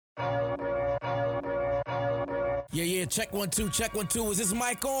Yeah, check 1 2, check 1 2. Is this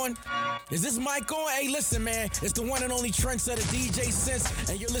mic on? Is this mic on? Hey, listen, man, it's the one and only trendsetter DJ Sense,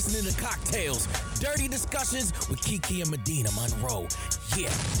 and you're listening to Cocktails, Dirty Discussions with Kiki and Medina Monroe.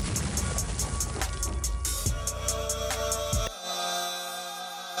 Yeah.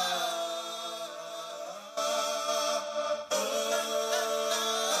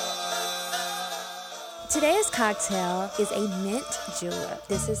 Today's cocktail is a mint julep.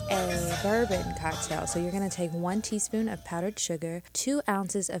 This is a bourbon cocktail. So you're going to take 1 teaspoon of powdered sugar, 2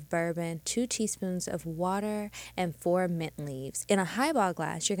 ounces of bourbon, 2 teaspoons of water, and 4 mint leaves. In a highball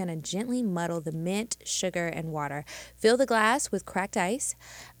glass, you're going to gently muddle the mint, sugar, and water. Fill the glass with cracked ice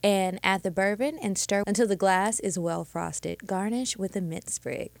and add the bourbon and stir until the glass is well frosted. Garnish with a mint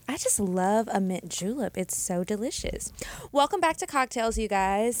sprig. I just love a mint julep. It's so delicious. Welcome back to Cocktails, you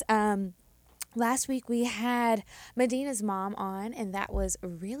guys. Last week we had Medina's mom on, and that was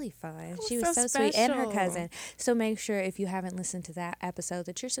really fun. She was so sweet, and her cousin. So make sure if you haven't listened to that episode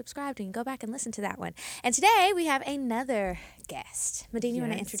that you're subscribed and go back and listen to that one. And today we have another guest. Medina, you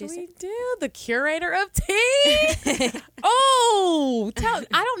want to introduce her? We do. The curator of tea.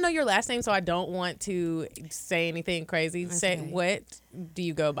 I don't know your last name, so I don't want to say anything crazy. Okay. Say, what do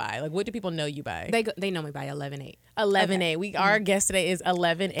you go by? Like, what do people know you by? They know me by 118. 118. Okay. Our guest today is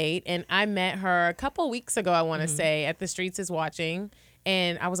 118, and I met her a couple weeks ago, I want to say, at The Streets is Watching.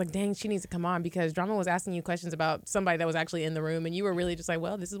 And I was like, dang, she needs to come on because Drama was asking you questions about somebody that was actually in the room. And you were really just like,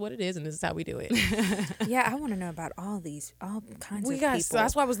 well, this is what it is and this is how we do it. Yeah, I want to know about all kinds of people. So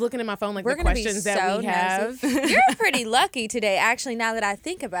that's why I was looking at my phone, like We're the questions that we have. You're pretty lucky today, actually, now that I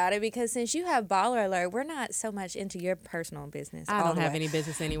think about it, because since you have Baller Alert, we're not so much into your personal business. I don't have any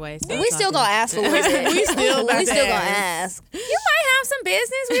business anyway. So we still going to ask for it. We still going to ask. You might have some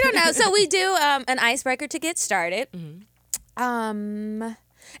business. We don't know. So we do an icebreaker to get started.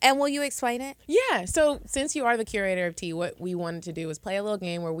 And will you explain it? Yeah. So since you are the curator of tea, what we wanted to do was play a little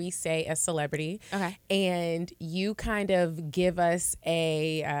game where we say a celebrity. Okay. And you kind of give us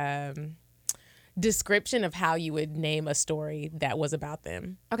a description of how you would name a story that was about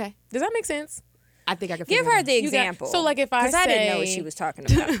them. Okay. Does that make sense? I think I can give her the example. So like if I say, because I didn't know what she was talking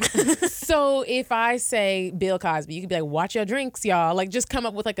about. So if I say Bill Cosby, you could be like, watch your drinks, y'all. Like just come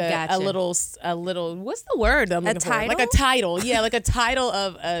up with like a little, what's the word I'm looking for? Title? Like a title. Yeah, like a title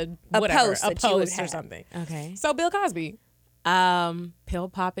of a post or something. Okay. So Bill Cosby. Pill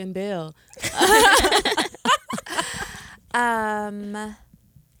poppin' Bill.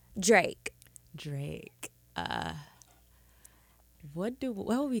 Drake. What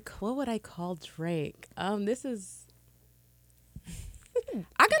would I call Drake? This is.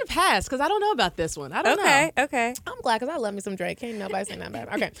 I gotta pass because I don't know about this one. I don't know. Okay. I'm glad because I love me some Drake. Ain't nobody saying that bad.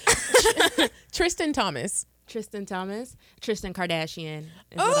 Okay. Tristan Thomas. Tristan Kardashian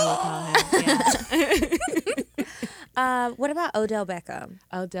is what I would call him. Yeah. What about Odell Beckham?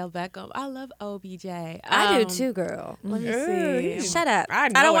 I love OBJ. I do too, girl. Let me see. Shut up. I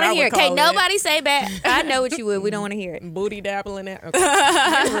don't want to hear it. Okay, nobody say that. I know what you would. We don't want to hear it. Booty dabbling that.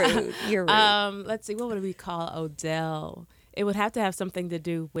 Okay. You're rude. Let's see. What would we call Odell? It would have to have something to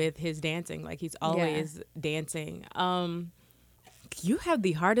do with his dancing. Like he's always dancing. You have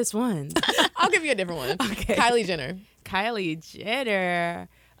the hardest one. I'll give you a different one. Okay. Kylie Jenner.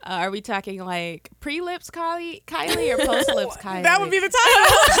 Are we talking like pre-lips Kylie or post-lips Kylie? That would be the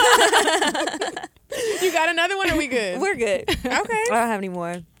title. You got another one or we good? We're good. Okay. I don't have any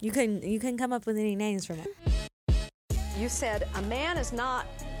more. You can come up with any names from it. You said a man is not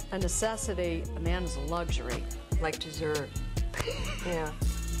a necessity, a man is a luxury. Like dessert. Yeah.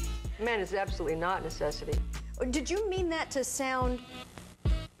 Man is absolutely not a necessity. Did you mean that to sound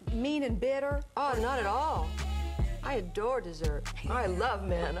mean and bitter? Oh, not at all. I adore dessert. I love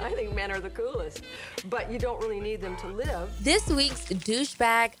men. I think men are the coolest. But you don't really need them to live. This week's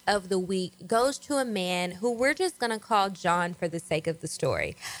douchebag of the week goes to a man who we're just going to call John for the sake of the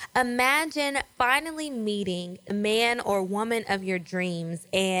story. Imagine finally meeting a man or woman of your dreams,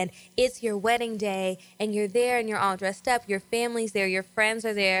 and it's your wedding day, and you're there and you're all dressed up. Your family's there. Your friends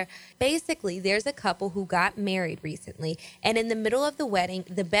are there. Basically, there's a couple who got married recently, and in the middle of the wedding,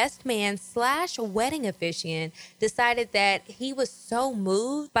 the best man / wedding officiant decided that he was so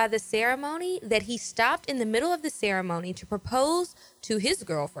moved by the ceremony that he stopped in the middle of the ceremony to propose to his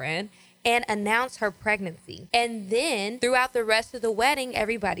girlfriend and announce her pregnancy. And then throughout the rest of the wedding,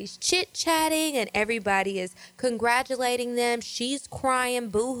 everybody's chit-chatting and everybody is congratulating them. She's crying,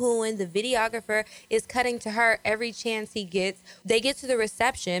 boo-hooing. The videographer is cutting to her every chance he gets. They get to the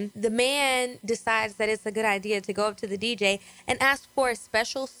reception. The man decides that it's a good idea to go up to the DJ and ask for a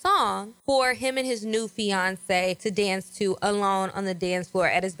special song for him and his new fiance to dance to alone on the dance floor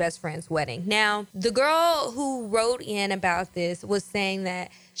at his best friend's wedding. Now, the girl who wrote in about this was saying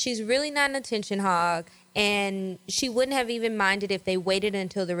that she's really not an attention hog, and she wouldn't have even minded if they waited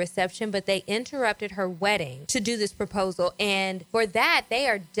until the reception, but they interrupted her wedding to do this proposal. And for that, they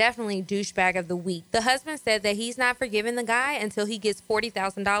are definitely douchebag of the week. The husband said that he's not forgiving the guy until he gets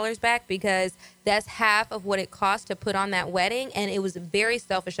 $40,000 back, because that's half of what it cost to put on that wedding. And it was very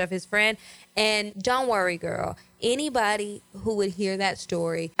selfish of his friend. And don't worry, girl. Anybody who would hear that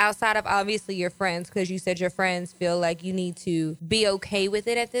story, outside of obviously your friends, because you said your friends feel like you need to be okay with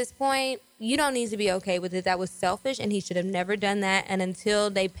it at this point, you don't need to be okay with it. That was selfish, and he should have never done that. And until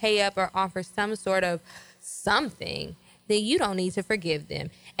they pay up or offer some sort of something, then you don't need to forgive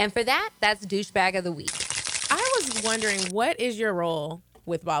them. And for that, that's douchebag of the week. I was wondering, what is your role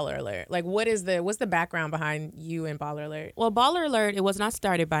with Baller Alert? Like, what's the background behind you and Baller Alert? Well, Baller Alert, it was not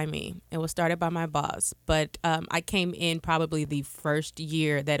started by me. It was started by my boss. But I came in probably the first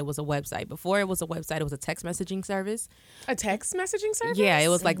year that it was a website. Before it was a website, it was a text messaging service. A text messaging service? Yeah, it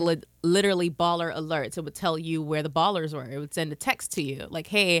was like literally Baller Alerts. It would tell you where the ballers were. It would send a text to you like,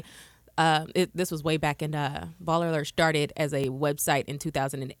 hey, this was way back in Baller Alert started as a website in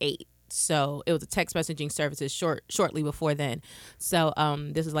 2008. So it was a text messaging services shortly before then. So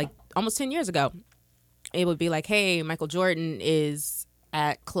this is like almost 10 years ago. It would be like, hey, Michael Jordan is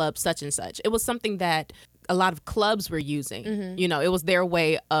at club such and such. It was something that a lot of clubs were using. Mm-hmm. You know, it was their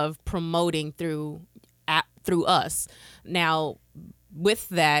way of promoting through us. Now, with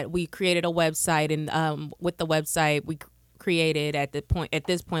that, we created a website, and with the website, we created at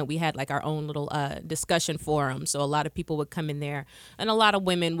this point we had like our own little discussion forum. So a lot of people would come in there, and a lot of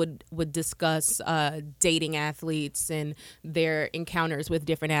women would discuss dating athletes and their encounters with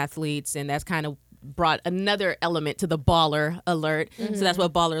different athletes, and that's kind of brought another element to the Baller Alert. Mm-hmm. So that's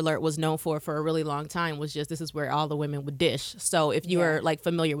what Baller Alert was known for a really long time, was just this is where all the women would dish. So if you were like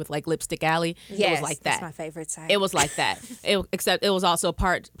familiar with like Lipstick Alley, it was like that. That's my favorite site. It was like that. Except it was also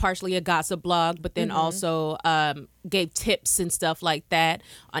partially a gossip blog, but then also gave tips and stuff like that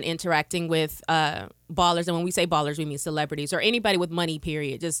on interacting with ballers. And when we say ballers, we mean celebrities or anybody with money,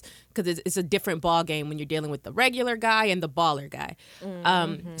 period, just because it's a different ball game when you're dealing with the regular guy and the baller guy.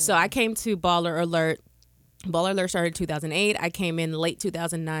 So I came to Baller Alert. Baller Alert started in 2008. I came in late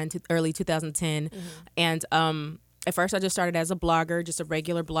 2009 to early 2010. And at first I just started as a blogger, just a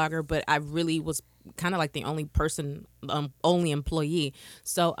regular blogger, but I really was kind of like the only person, only employee.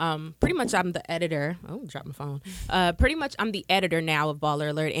 So pretty much I'm the editor. Oh, dropped my phone. Pretty much I'm the editor now of Baller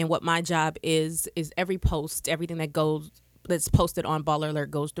Alert. And what my job is every post, everything that's posted on Baller Alert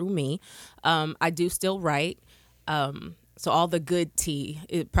goes through me. I do still write. So all the good tea,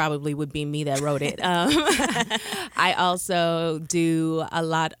 it probably would be me that wrote it. I also do a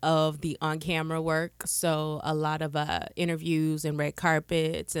lot of the on-camera work, so a lot of interviews and red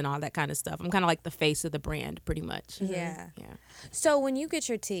carpets and all that kind of stuff. I'm kind of like the face of the brand, pretty much. Yeah. So when you get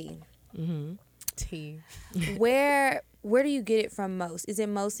your tea, Tea. where do you get it from most? Is it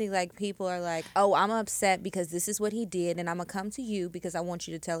mostly like people are like, oh, I'm upset because this is what he did, and I'm going to come to you because I want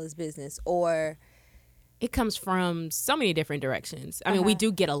you to tell his business, or... It comes from so many different directions. I mean, we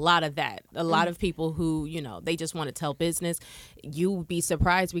do get a lot of that. A lot of people who, they just want to tell business. You would be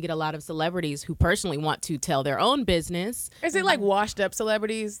surprised. We get a lot of celebrities who personally want to tell their own business. Is it like washed up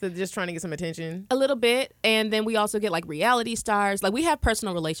celebrities that are just trying to get some attention? A little bit. And then we also get like reality stars. Like we have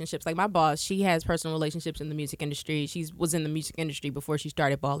personal relationships. Like my boss, she has personal relationships in the music industry. She was in the music industry before she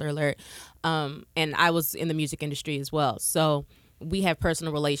started Baller Alert. And I was in the music industry as well. So we have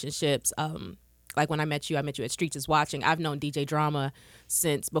personal relationships. Like when I met you at Streets is Watching. I've known DJ Drama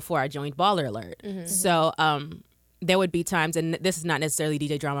since before I joined Baller Alert. So there would be times, and this is not necessarily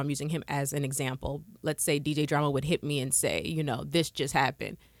DJ Drama, I'm using him as an example. Let's say DJ Drama would hit me and say, this just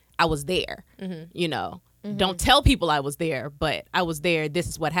happened. I was there, Don't tell people I was there, but I was there. This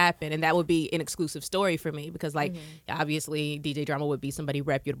is what happened. And that would be an exclusive story for me because, obviously, DJ Drama would be somebody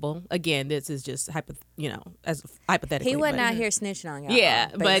reputable. Again, this is just, as hypothetically. He wasn't out here snitching on y'all.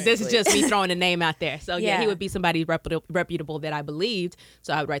 Yeah, but this is just me throwing a name out there. So, he would be somebody reputable that I believed.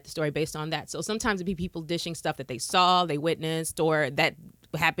 So, I would write the story based on that. So, sometimes it'd be people dishing stuff that they saw, they witnessed, or that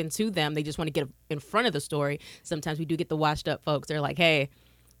happened to them. They just want to get in front of the story. Sometimes we do get the washed up folks. They're like, hey,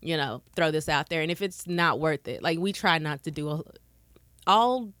 throw this out there. And if it's not worth it, like we try not to do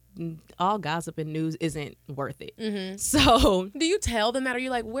all all gossip and news isn't worth it. So Do you tell them that? Or are you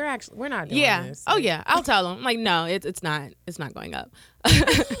like, we're not doing this? Oh yeah, I'll tell them like, no, it's not going up.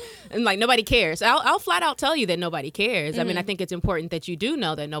 And like nobody cares. I'll flat out tell you that nobody cares. I mean, I think it's important that you do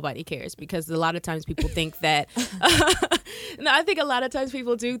know that nobody cares, because a lot of times people think that no, I think a lot of times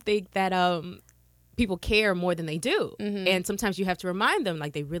people do think that people care more than they do. And sometimes you have to remind them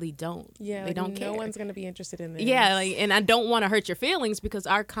like they really don't. Yeah, they don't care. No one's gonna be interested in this. Yeah, like, and I don't want to hurt your feelings, because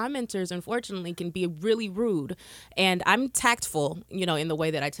our commenters, unfortunately, can be really rude. And I'm tactful, in the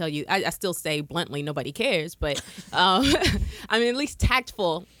way that I tell you. I still say bluntly, nobody cares, but I'm at least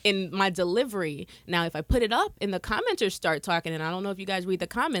tactful in my delivery. Now, if I put it up and the commenters start talking, and I don't know if you guys read the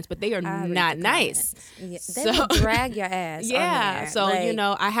comments, but they are not nice. Yeah, they will drag your ass. Yeah, on there. so like,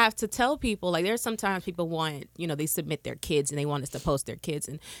 I have to tell people, like, there's sometimes people want, they submit their kids and they want us to post their kids,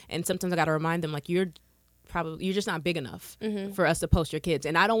 and sometimes I got to remind them, like, you're just not big enough for us to post your kids,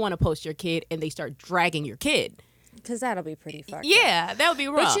 and I don't want to post your kid and they start dragging your kid. Because that'll be pretty fucked up. Yeah, that would be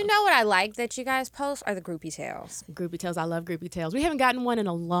wrong. But you know what I like that you guys post are the groupie tales. Groupie tales, I love groupie tales. We haven't gotten one in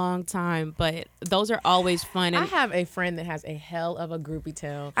a long time, but those are always fun. And I have a friend that has a hell of a groupie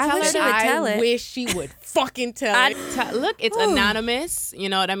tale. I wish she would tell it. I wish she would fucking tell it. Look, it's anonymous. You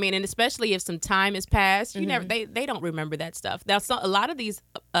know what I mean? And especially if some time has passed, you never they don't remember that stuff. Now, a lot of these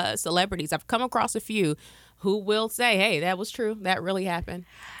celebrities, I've come across a few who will say, "Hey, that was true. That really happened."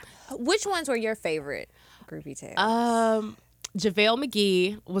 Which ones were your favorite groupie tales? JaVale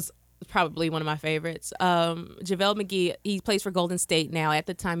McGee was probably one of my favorites. JaVale McGee, he plays for Golden State now. At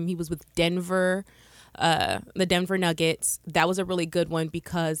the time, he was with Denver, the Denver Nuggets. That was a really good one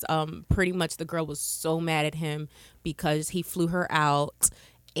because pretty much the girl was so mad at him because he flew her out,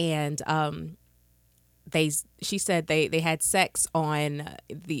 and she said they had sex on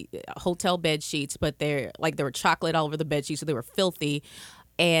the hotel bed sheets, but there were chocolate all over the bed sheets, so they were filthy.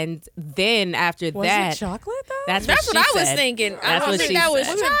 And then after was that, it chocolate though? That's what I was thinking. I don't think that was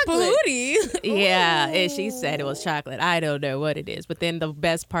chocolate. Booty. Yeah, and she said it was chocolate. I don't know what it is. But then the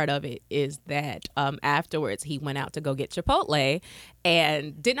best part of it is that afterwards he went out to go get Chipotle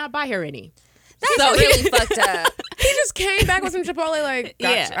and did not buy her any. That's really fucked up. He just came back with some Chipotle, like,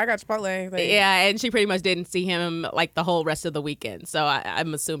 Yeah. I got Chipotle. Like, Yeah, and she pretty much didn't see him like the whole rest of the weekend. So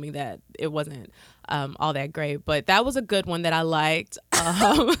I'm assuming that it wasn't all that great. But that was a good one that I liked.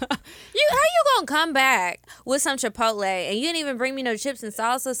 How you gonna come back with some Chipotle and you didn't even bring me no chips and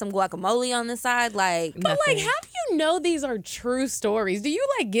salsa, some guacamole on the side? Like, But like, how do you know these are true stories? Do you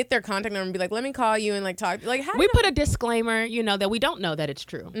like get their contact number and be like, let me call you and like talk? Like, how we put a disclaimer, that we don't know that it's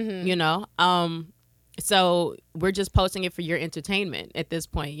true. So we're just posting it for your entertainment at this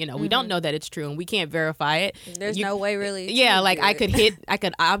point. We don't know that it's true and we can't verify it. there's no way really. Yeah, to like do I it.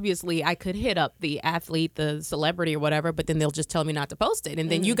 could hit up the athlete, the celebrity or whatever, but then they'll just tell me not to post it. And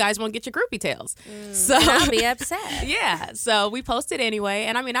then you guys won't get your groupie tales. So And I'll be upset. yeah. So we posted anyway.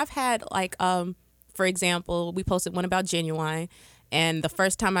 And I mean, I've had like, for example, we posted one about Genuine. And the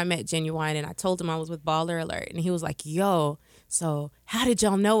first time I met Genuine and I told him I was with Baller Alert, and he was like, yo, so how did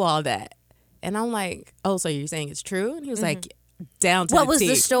y'all know all that? And I'm like, oh, so you're saying it's true? And he was like, down to What the was the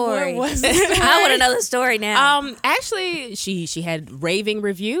T. story? What was the story? I want to know the story now. Actually, she had raving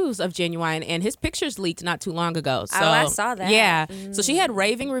reviews of Genuine, and his pictures leaked not too long ago. So, I saw that. Yeah, so she had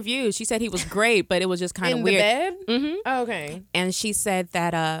raving reviews. She said he was great, but it was just kind of in weird. the bed? Mm-hmm. Oh, okay. And she said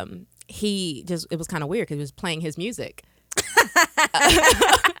that it was kind of weird because he was playing his music.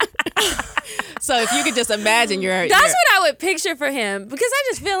 So if you could just imagine That's what I would picture for him, because I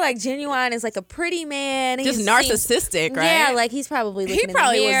just feel like Genuine is like a pretty man. just He narcissistic, seems- right? Yeah, like he's probably looking He in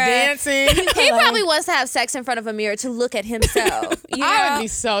probably the was mirror. dancing. He probably wants to have sex in front of a mirror to look at himself. You know? I would be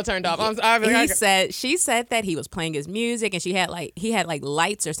so turned off. She said that he was playing his music, and he had like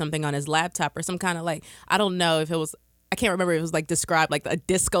lights or something on his laptop or some kind of like, I don't know if it was, I can't remember if it was like described like a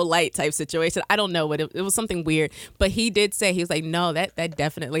disco light type situation. I don't know what it was, something weird. But he did say, he was like, no, that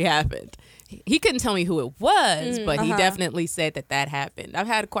definitely happened. He couldn't tell me who it was, but he definitely said that happened. I've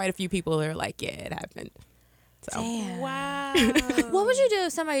had quite a few people that are like, yeah, it happened. So. Damn. Wow. What would you do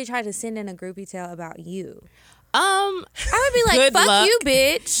if somebody tried to send in a groupie tale about you? I would be like, good fuck luck. you,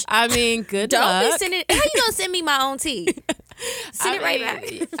 bitch. I mean, good Don't luck. be sending. How you gonna send me my own tea? Send it right back.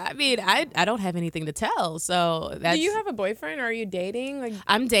 I mean, I don't have anything to tell, so that's. Do you have a boyfriend or are you dating? Like,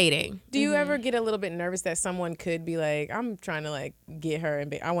 I'm dating. do you ever get a little bit nervous that someone could be like, I'm trying to like get her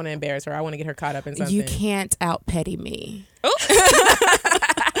and I want to embarrass her. I want to get her caught up in something. You can't out petty me.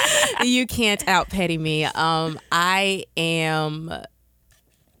 You can't out petty me. I am.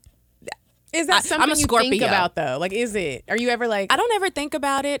 Is that something I'm a you Scorpio. think about though? Like, is it? Are you ever like? I don't ever think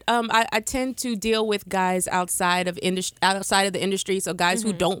about it. I tend to deal with guys outside of the industry. So guys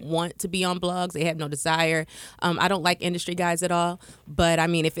who don't want to be on blogs, they have no desire. I don't like industry guys at all. But I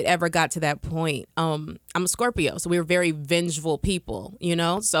mean, if it ever got to that point, I'm a Scorpio, so we're very vengeful people, you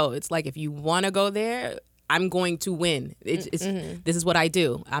know. So it's like if you want to go there, I'm going to win. This is what I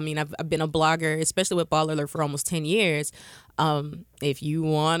do. I mean, I've been a blogger, especially with Baller Alert, for almost 10 years. If you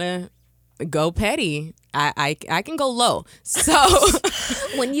wanna go petty, I can go low. So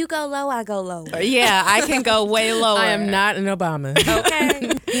When you go low, I go low. yeah, I can go way lower. I am not an Obama.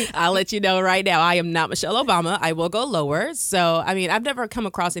 Okay. I'll let you know right now. I am not Michelle Obama. I will go lower. So I mean, I've never come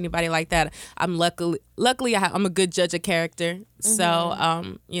across anybody like that. I'm luckily I'm a good judge of character.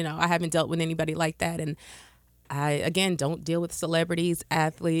 So you know, I haven't dealt with anybody like that, and I again don't deal with celebrities,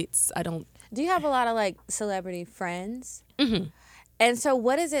 athletes. I don't. Do you have a lot of like celebrity friends? Mm-hmm. And so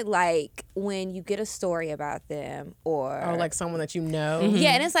what is it like when you get a story about them or like someone that you know?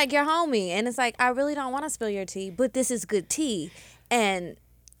 yeah, and it's like your homie and it's like I really don't want to spill your tea, but this is good tea and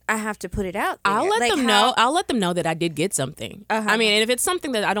I have to put it out there. I'll let like them know. I'll let them know that I did get something. Uh-huh. I mean, and if it's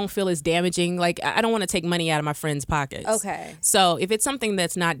something that I don't feel is damaging, like I don't want to take money out of my friends' pockets. Okay. So if it's something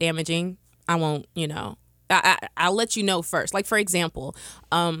that's not damaging, I won't, you know, I'll let you know first. Like, for example,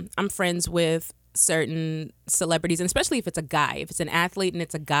 I'm friends with certain celebrities, and especially if it's a guy, if it's an athlete and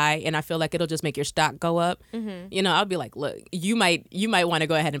it's a guy, and I feel like it'll just make your stock go up, you know, I'll be like, look, you might want to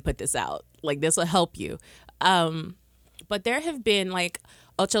go ahead and put this out. Like, this will help you. But there have been like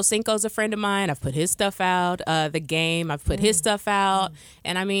Ocho Cinco's a friend of mine. I've put his stuff out. The Game, I've put his stuff out.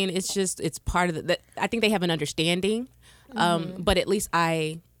 And I mean, it's part of the I think they have an understanding. But at least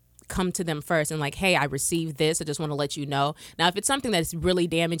I come to them first and like, hey, I received this. I just want to let you know. Now, if it's something that's really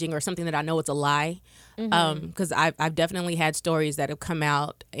damaging or something that I know it's a lie, because I've definitely had stories that have come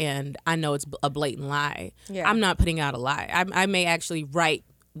out and I know it's a blatant lie. Yeah. I'm not putting out a lie. I may actually write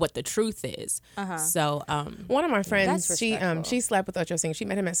what the truth is. So one of my friends, she slept with Ocho Cinco. She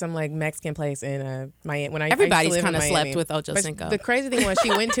met him at some like Mexican place in Miami. When everybody's kind of slept with Ocho Cinco. The crazy thing was she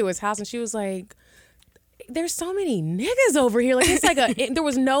went to his house and she was like, there's so many niggas over here. Like, it's like there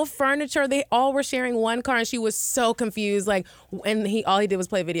was no furniture. They all were sharing one car, and she was so confused. Like, and all he did was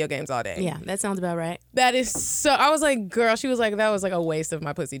play video games all day. Yeah, that sounds about right. That is so. I was like, girl. She was like, that was like a waste of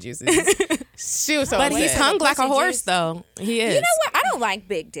my pussy juices. She was so. But upset. he's hung like a horse, though. He is. You know what? I don't like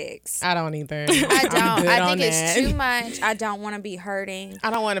big dicks. I don't either. I don't. I think it's too much. I don't want to be hurting.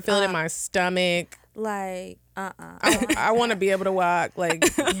 I don't want to feel it in my stomach. Like, I want to be able to walk. Like,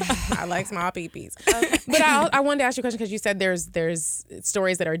 I like small peepees. Okay. But I wanted to ask you a question because you said there's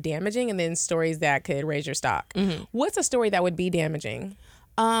stories that are damaging and then stories that could raise your stock. What's a story that would be damaging?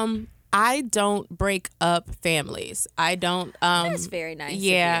 I don't break up families. I don't. That's very nice.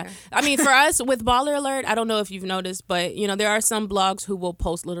 Yeah. I mean, for us with Baller Alert, I don't know if you've noticed, but you know, there are some blogs who will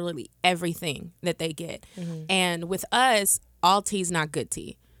post literally everything that they get. And with us, all tea's not good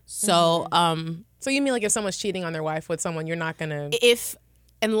tea. So, so you mean like if someone's cheating on their wife with someone, you're not gonna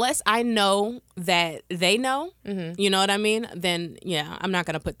unless I know that they know, you know what I mean? Then yeah, I'm not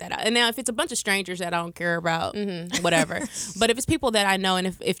gonna put that out. And now if it's a bunch of strangers that I don't care about, whatever. But if it's people that I know,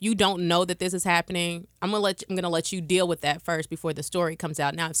 and if you don't know that this is happening, I'm gonna let you deal with that first before the story comes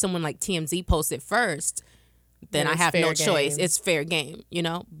out. Now, if someone like TMZ posts it first, then I have no choice. It's fair game, you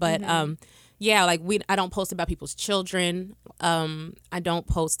know. But yeah, like I don't post about people's children. I don't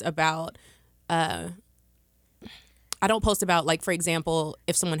post about. I don't post about, like, for example,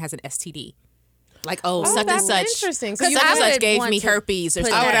 if someone has an STD. Like, such and such. Interesting. Such and such gave me herpes or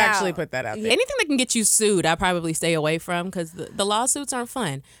something. I would actually put that out there. Anything that can get you sued, I probably stay away from because the lawsuits aren't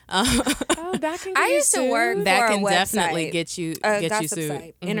fun. That can get I used to work for that a can website, definitely get you sued.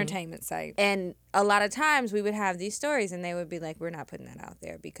 Site, entertainment site, and a lot of times we would have these stories, and they would be like, "We're not putting that out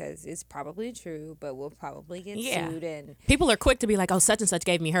there because it's probably true, but we'll probably get sued." And people are quick to be like, "Oh, such and such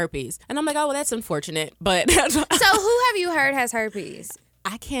gave me herpes," and I'm like, "Oh, well, that's unfortunate." But so, who have you heard has herpes?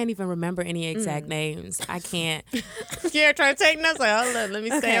 I can't even remember any exact names. I can't. You're trying to take notes. Like, hold on, let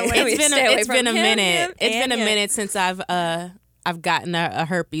me stay away. It's been a minute. It's been a minute since I've gotten a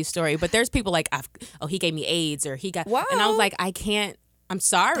herpes story. But there's people like, he gave me AIDS or he got. Whoa. And I was like, I can't. I'm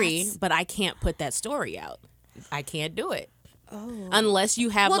sorry, but I can't put that story out. I can't do it. Unless you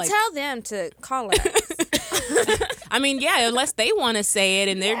have tell them to call us. I mean, yeah, unless they want to say it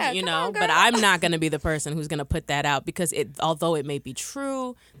and they're, but I'm not going to be the person who's going to put that out because although it may be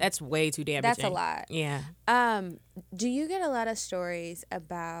true, that's way too damaging. That's a lot. Yeah. Do you get a lot of stories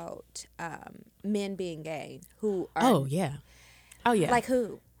about men being gay who are? Oh, yeah. Like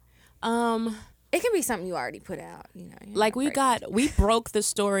who? It can be something you already put out. You know, Like we broke the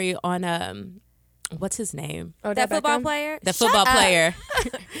story on what's his name? Oh, that football player. The football player.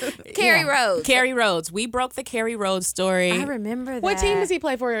 Kerry Rhodes. Kerry Rhodes. We broke the Kerry Rhodes story. I remember that. What team does he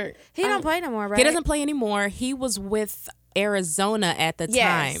play for? He don't play no more, right? He doesn't play anymore. He was with Arizona at the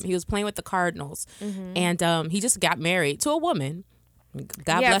time. He was playing with the Cardinals, and he just got married to a woman.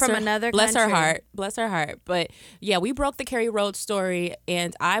 God bless from her. another bless country. her heart. Bless her heart. But yeah, we broke the Kerry Rhodes story,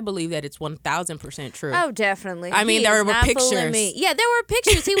 and I believe that it's 1,000% true. Oh, definitely. I mean, He there is were not pictures. fooling me. Yeah, there were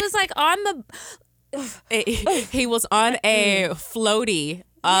pictures. He was like on the. He was on a floaty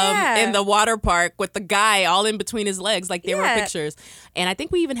Yeah. in the water park with the guy all in between his legs, like there were Yeah. pictures. And I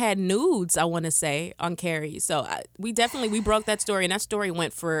think we even had nudes, I want to say, on Kerry. So we broke that story, and that story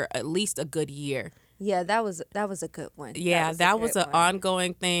went for at least a good year. Yeah, that was a good one. Yeah, that was a an good one.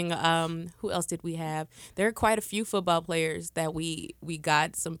 ongoing thing. Who else did we have? There are quite a few football players that we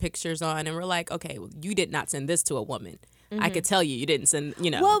got some pictures on, and we're like, okay, well, you did not send this to a woman. I could tell you didn't send.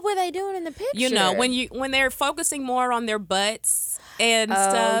 What were they doing in the picture? You know, when they're focusing more on their butts and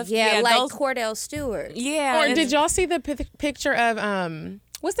stuff. Yeah, like those, Cordell Stewart. yeah. Or and- did y'all see the picture of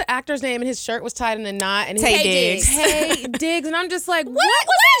what's the actor's name? And his shirt was tied in a knot. And Tay Diggs. Diggs. Tay Diggs. And I'm just like, what Why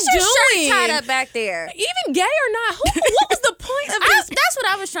was is he your doing? shirt tied up back there? Even gay or not? What was the point of this? That's what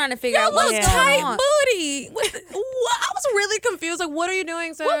I was trying to figure out. That What was was tight going on? booty. I was really confused. Like, what are you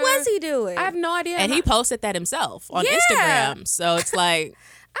doing, sir? What was he doing? I have no idea. And he posted that himself on Yeah. Instagram. So it's like,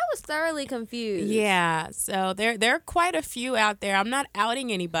 I was thoroughly confused. yeah. So there are quite a few out there. I'm not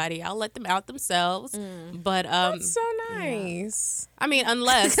outing anybody. I'll let them out themselves. But That's so nice. I mean,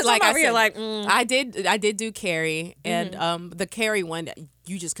 unless like I'm I over said, here like, I did do Carrie, and the Carrie one,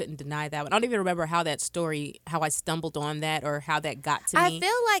 you just couldn't deny that one. I don't even remember how I stumbled on that or how that got to me. I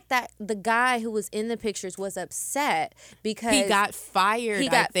feel like that the guy who was in the pictures was upset because he got fired. He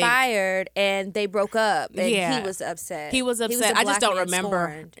I got think. fired and they broke up and Yeah. he was upset. He was a upset. I just black don't man remember.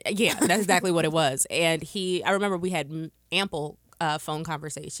 scorned. Yeah, that's exactly what it was. And I remember we had ample phone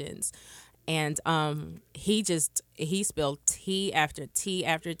conversations. And he spilled tea after tea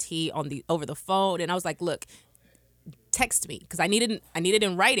after tea over the phone, and I was like, "Look, text me because I need it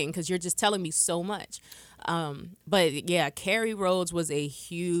in writing because you're just telling me so much." But yeah, Kerry Rhodes was a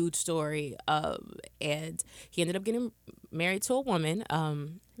huge story, and he ended up getting married to a woman.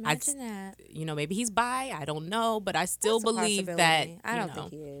 Imagine that. Maybe he's bi. I don't know, but I still That's a believe that. possibility. I don't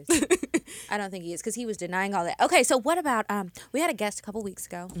think he is. I don't think he is because he was denying all that. Okay, so what about we had a guest a couple weeks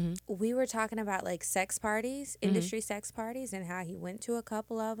ago. We were talking about like sex parties, industry sex parties, and how he went to a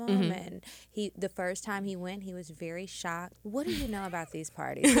couple of them. And the first time he went, he was very shocked. What do you know about these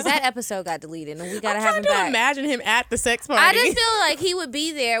parties? Because that episode got deleted, and we got to have him I'm trying back. to imagine him at the sex party. I just feel like he would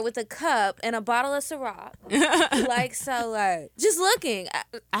be there with a cup and a bottle of Ciroc, just looking.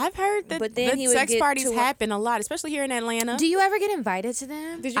 I've heard that But then he would sex get parties to a- happen a lot, especially here in Atlanta. Do you ever get invited to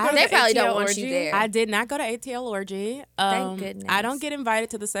them? Did you go to They the probably ATL don't want orgy? you there. I did not go to ATL orgy. Thank goodness. I don't get invited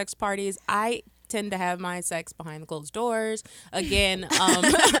to the sex parties. I tend to have my sex behind the closed doors. Again,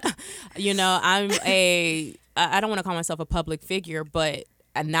 I don't want to call myself a public figure, but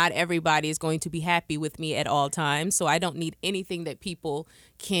not everybody is going to be happy with me at all times. So I don't need anything that people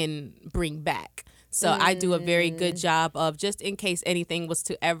can bring back. So I do a very good job of just in case anything was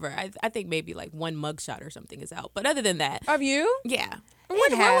to ever. I think maybe like one mugshot or something is out. But other than that, Of you? yeah,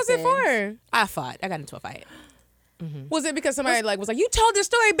 What was it for? I fought. I got into a fight. Was it because somebody was like, you told this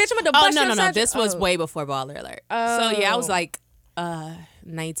story, bitch, I'm gonna Oh bust no your no no! subject." This was Oh. way before Baller Alert. So yeah, I was like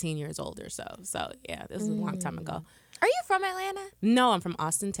 19 years old or so. So yeah, this is a long time ago. Are you from Atlanta? No, I'm from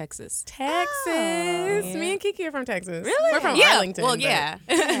Austin, Texas. Texas. Me and Kiki are from Texas. Really? We're from Yeah. Arlington. Well, but- yeah.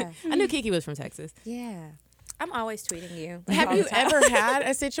 I knew Kiki was from Texas. Yeah. I'm always tweeting you. Have all you the time. ever had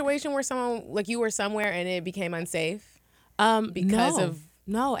a situation where someone, like you were somewhere and it became unsafe? Because no. of-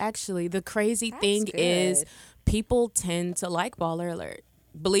 No, actually, the crazy thing good. is people tend to like Baller Alert.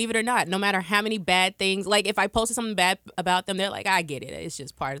 Believe it or not, no matter how many bad things, like if I posted something bad about them, they're like, I get it. It's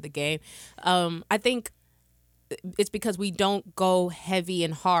just part of the game. I think it's because we don't go heavy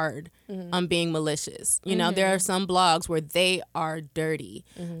and hard on being malicious. You know, there are some blogs where they are dirty.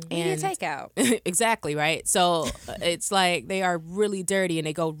 You take out. Exactly, right? So it's like they are really dirty and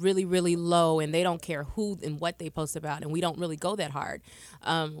they go really, really low and they don't care who and what they post about. And we don't really go that hard.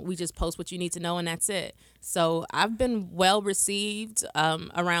 We just post what you need to know and that's it. So I've been well received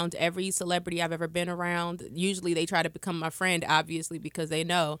around every celebrity I've ever been around. Usually they try to become my friend, obviously, because they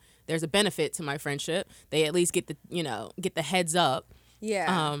know there's a benefit to my friendship. They at least get the heads up.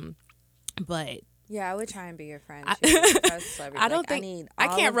 Yeah. But yeah, I would try and be your friend too. If I was a celebrity. I don't Like, think need I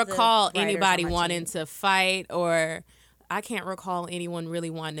all can't of the recall writers anybody on my wanting team. to fight, or I can't recall anyone really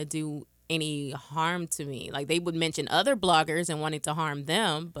wanting to do any harm to me. Like, they would mention other bloggers and wanting to harm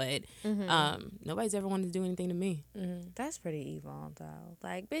them, but nobody's ever wanted to do anything to me. That's pretty evil, though.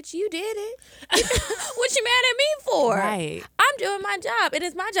 Like, bitch, you did it. What you mad at me for? Right. I'm doing my job. It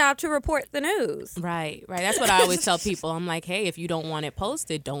is my job to report the news. Right. That's what I always tell people. I'm like, hey, if you don't want it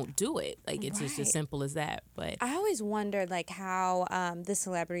posted, don't do it. Like, it's just as simple as that. But I always wonder, like, how the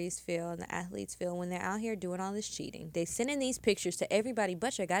celebrities feel and the athletes feel when they're out here doing all this cheating. They send in these pictures to everybody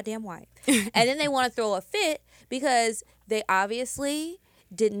but your goddamn wife. And then they want to throw a fit because they obviously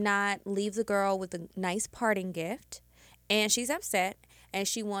did not leave the girl with a nice parting gift. And she's upset. And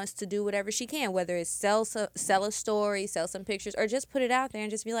she wants to do whatever she can, whether it's sell a story, sell some pictures, or just put it out there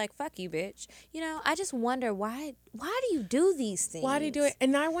and just be like, fuck you, bitch. You know, I just wonder, why do you do these things? Why do you do it?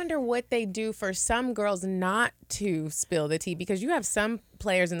 And I wonder what they do for some girls not to spill the tea, because you have some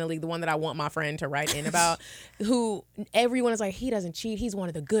players in the league, the one that I want my friend to write in about, who everyone is like, he doesn't cheat, he's one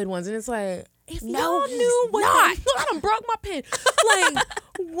of the good ones. And it's like, if y'all knew what I done broke my pen. Like,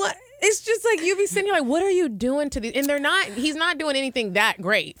 what? It's just like, you be sitting here like, what are you doing to these? And he's not doing anything that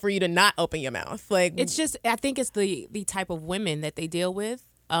great for you to not open your mouth. Like, it's just, I think it's the type of women that they deal with.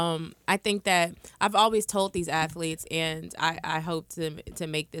 I think that I've always told these athletes, and I hope to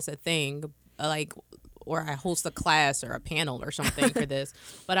make this a thing, like, or I host a class or a panel or something for this.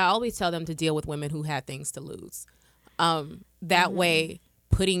 But I always tell them to deal with women who have things to lose. That way,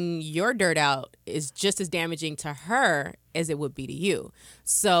 putting your dirt out is just as damaging to her as it would be to you.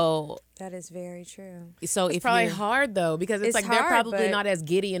 So that is very true. So it's probably hard though, because it's like hard, they're probably not as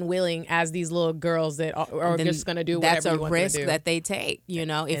giddy and willing as these little girls that are just going to do whatever that's you want a risk them to do. that they take, you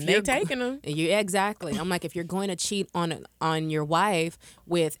know. If and they're taking them. Exactly. I'm like, if you're going to cheat on your wife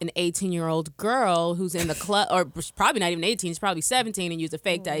with an 18-year-old girl who's in the club, or probably not even 18, she's probably 17, and use a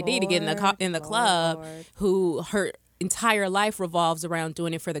fake ID to get in the club, who her entire life revolves around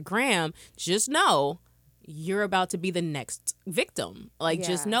doing it for the gram, just know you're about to be the next victim. Like,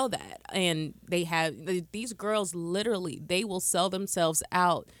 just know that. And these girls, literally, they will sell themselves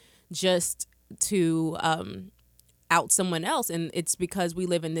out just to out someone else. And it's because we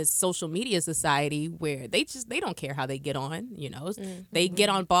live in this social media society where they don't care how they get on, you know. They get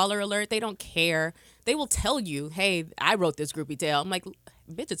on Baller Alert, they don't care. They will tell you, hey, I wrote this groupie tale. I'm like,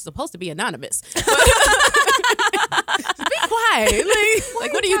 bitch, it's supposed to be anonymous. Be quiet.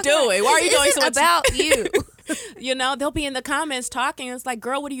 Like, what are you doing? Why are you doing so much about you? You know, they'll be in the comments talking. It's like,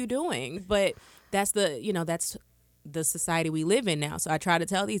 girl, what are you doing? But that's the society we live in now. So I try to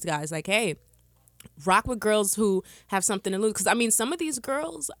tell these guys, like, hey, rock with girls who have something to lose. Because I mean, some of these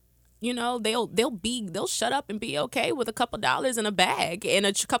girls, you know, they'll shut up and be okay with a couple dollars in a bag and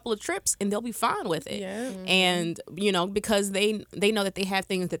a couple of trips, and they'll be fine with it. Yeah. Mm-hmm. And you know, because they know that they have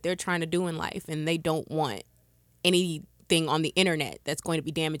things that they're trying to do in life, and they don't want anything on the internet that's going to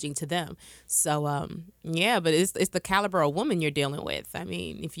be damaging to them. So yeah, but it's the caliber of woman you're dealing with. I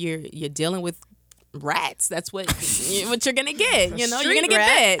mean, if you're dealing with rats, that's what you're gonna get. You know, you're gonna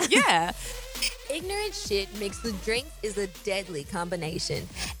get bit. Yeah. Ignorant shit mixed with drinks is a deadly combination.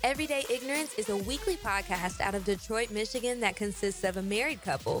 Everyday Ignorance is a weekly podcast out of Detroit, Michigan that consists of a married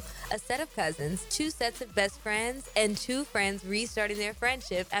couple, a set of cousins, 2 sets of best friends, and 2 friends restarting their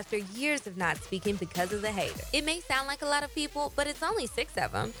friendship after years of not speaking because of the hater. It may sound like a lot of people, but it's only 6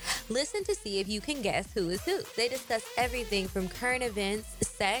 of them. Listen to see if you can guess who is who. They discuss everything from current events,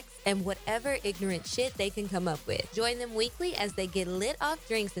 sex, and whatever ignorant shit they can come up with. Join them weekly as they get lit off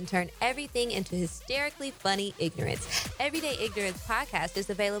drinks and turn everything into hysterically funny ignorance. Everyday Ignorance podcast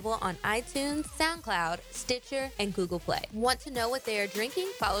is available on iTunes, SoundCloud, Stitcher, and Google Play. Want to know what they are drinking?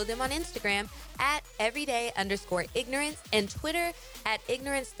 Follow them on Instagram at everyday_ignorance and Twitter at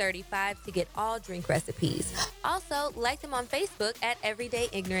ignorance35 to get all drink recipes. Also, like them on Facebook at Everyday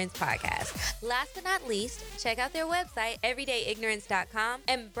Ignorance Podcast. Last but not least, check out their website, everydayignorance.com,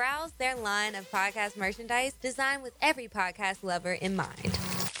 and browse their line of podcast merchandise designed with every podcast lover in mind.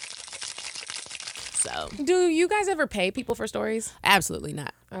 So, do you guys ever pay people for stories? Absolutely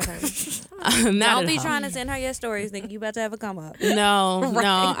not. Okay. Don't be trying to send her your stories, nigga. You about to have a come up. No, right.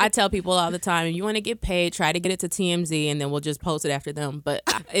 No. I tell people all the time, if you want to get paid, try to get it to TMZ, and then we'll just post it after them. But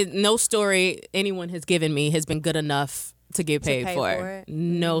no story anyone has given me has been good enough to get paid for.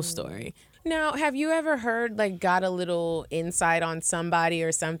 No story. Now, have you ever heard, like, got a little insight on somebody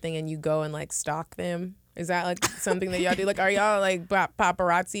or something, and you go and, like, stalk them? Is that, like, something that y'all do? Like, are y'all, like,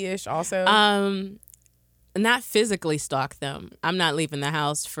 paparazzi-ish also? Not physically stalk them. I'm not leaving the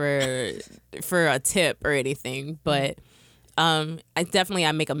house for a tip or anything, but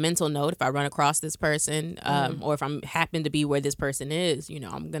I make a mental note if I run across this person, or if I'm happen to be where this person is.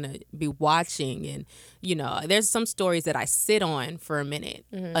 I'm gonna be watching, and there's some stories that I sit on for a minute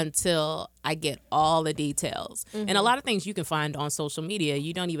until I get all the details. And a lot of things you can find on social media.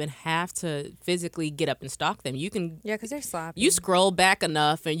 You don't even have to physically get up and stalk them. You can, because they're sloppy. you scroll back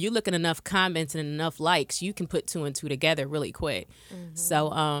enough and you look at enough comments and enough likes, you can put two and two together really quick. So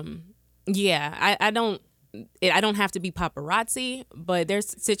I don't have to be paparazzi, but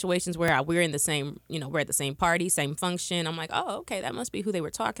there's situations where we're in the same, we're at the same party, same function. I'm like, oh, okay, that must be who they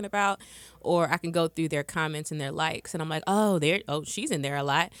were talking about. Or I can go through their comments and their likes, and I'm like, oh, she's in there a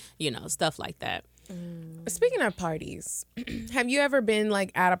lot, stuff like that. Speaking of parties, have you ever been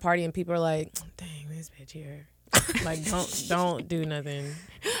like at a party and people are like, dang, this bitch here. Like, don't do nothing.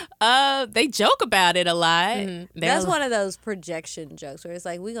 They joke about it a lot. That's one of those projection jokes where it's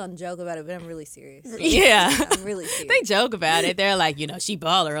like, we gonna joke about it, but I'm really serious. Yeah. I'm really serious. They joke about it. They're like, she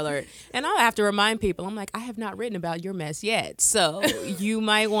baller alert. And I'll have to remind people, I'm like, I have not written about your mess yet. So you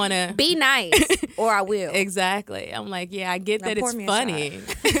might want to be nice, or I will. Exactly. I'm like, yeah, I get that it's funny.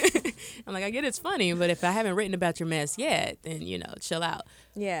 I'm like, I get it's funny, but if I haven't written about your mess yet, then, chill out.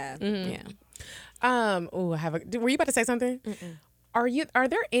 Yeah. Yeah. Were you about to say something? Are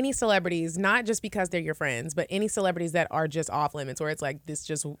there any celebrities, not just because they're your friends, but any celebrities that are just off limits, where it's like, this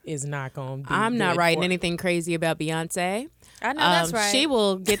just is not going to be I'm not writing for anything crazy about Beyonce. I know that's right. She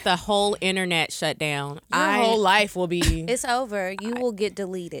will get the whole internet shut down. Your whole life will be... It's over. You will get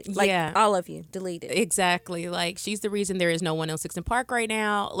deleted. Like, all of you, deleted. Exactly. Like, she's the reason there is no 106 in Park right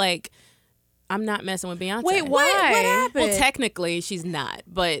now. Like, I'm not messing with Beyonce. Wait, why? What happened? Well, technically, she's not,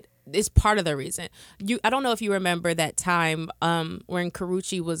 but... It's part of the reason. I don't know if you remember that time when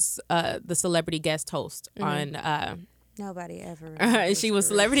Karrueche was the celebrity guest host on. Nobody ever. She was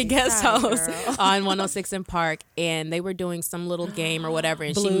celebrity guest host on 106 in Park, and they were doing some little game or whatever,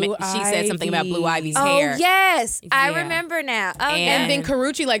 and she said something about Blue Ivy's hair. Oh yes, I Yeah. remember now. Okay. And then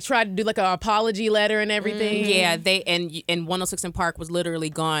Karrueche tried to do like an apology letter and everything. Yeah, and 106 in Park was literally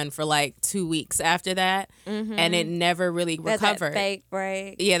gone for like 2 weeks after that, and it never really recovered. That fake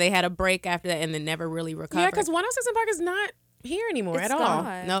break. Yeah, they had a break after that, and then never really recovered. Yeah, because 106 in Park is not here anymore It's at all.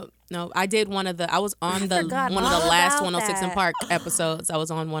 gone. No, I did I was on one of the all last about 106 in that. Park episodes. I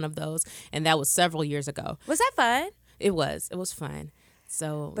was on one of those, and that was several years ago. Was that fun? It was fun.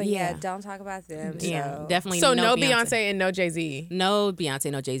 So, But yeah, don't talk about them. yeah, So. definitely. So no Beyonce and no Jay-Z. No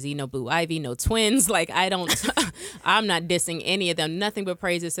Beyonce, no Jay-Z, no Blue Ivy, no twins. Like, I'm not dissing any of them. Nothing but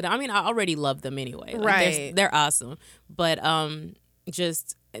praises to them. I mean, I already love them anyway. Like, Right. They're awesome. But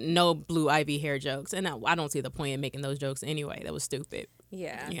just no Blue Ivy hair jokes. And I don't see the point in making those jokes anyway. That was stupid.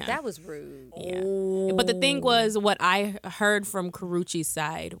 Yeah, Yeah. that was rude. Yeah. But the thing was, what I heard from Karrueche's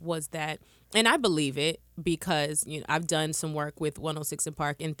side was that, and I believe it because, I've done some work with 106 in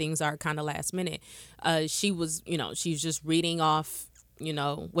Park and things are kind of last minute. She was, she's just reading off,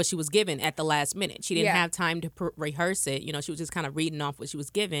 what she was given at the last minute. She didn't have time to rehearse it. She was just kind of reading off what she was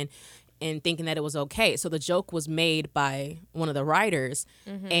given and thinking that it was okay. So the joke was made by one of the writers,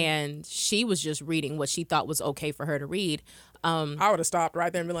 and she was just reading what she thought was okay for her to read. I would have stopped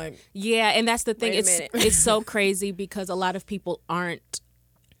right there and been like, Yeah, and that's the thing. Wait a minute. It's so crazy because a lot of people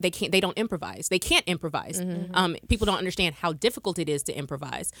they don't improvise. They can't improvise. People don't understand how difficult it is to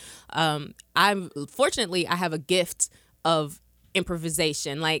improvise. Fortunately, I have a gift of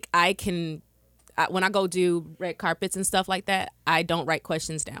improvisation. Like, when I go do red carpets and stuff like that, I don't write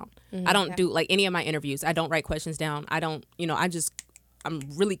questions down. I don't do like any of my interviews. I don't write questions down. I don't, I'm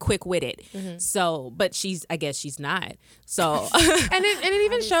really quick-witted. So, but I guess she's not. So, and it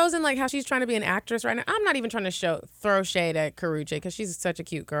even shows in like how she's trying to be an actress right now. I'm not even trying to throw shade at Karrueche because she's such a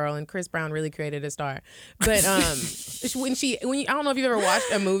cute girl, and Chris Brown really created a star. But when I don't know if you've ever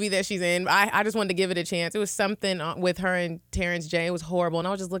watched a movie that she's in. I just wanted to give it a chance. It was something with her and Terrence J. It was horrible, and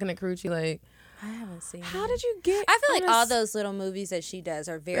I was just looking at Karrueche like, I haven't seen. how did you get? I feel like on all this- those little movies that she does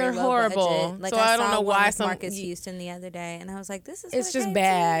are very They're low horrible. budget. Like, So I don't saw know one why with some- Marcus Houston the other day, and I was like, "This is." It's what just I came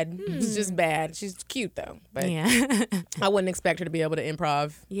bad. to? It's just bad. She's cute though, but yeah. I wouldn't expect her to be able to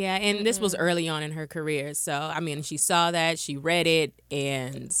improv. Yeah, and this was early on in her career. So, I mean, she saw that, she read it,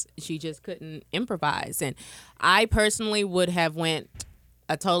 and she just couldn't improvise. And I personally would have went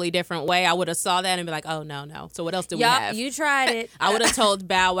a totally different way. I would have saw that and be like, oh, no. So what else do we have? You tried it. I would have told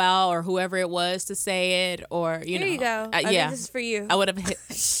Bow Wow or whoever it was to say it, or, Here you go. I think yeah. this is for you. I would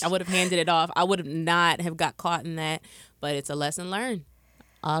have handed it off. I would have not have got caught in that, but it's a lesson learned.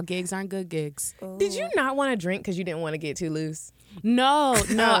 All gigs aren't good gigs. Did you not want to drink because you didn't want to get too loose? No.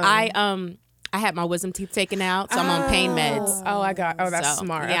 I had my wisdom teeth taken out, so I'm on pain meds. That's So,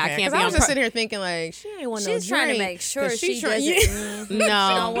 smart. yeah, I Okay. can't 'Cause be I was on just sitting here thinking like she ain't want no drink. She's trying to make sure 'Cause she try- doesn't. She No.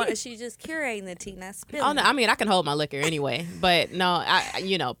 don't want. She's just curating the tea, not spilling. Oh no, I mean I can hold my liquor anyway, but no,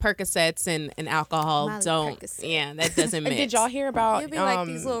 Percocets and alcohol Molly don't. Percocet. Yeah, that doesn't mix. Did y'all hear about? You'll be like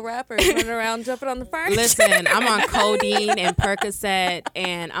these little rappers running around jumping on the fire. Listen, I'm on codeine and Percocet,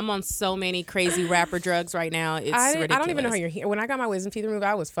 and I'm on so many crazy rapper drugs right now. It's ridiculous. I don't even know how you're here. When I got my wisdom teeth removed,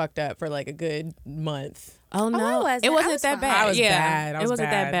 I was fucked up for like a good month. Oh no, wasn't. it I wasn't was that fine. bad. I was bad. It wasn't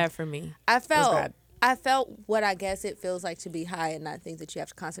that bad for me. I felt bad. I felt what I guess it feels like to be high and not think that you have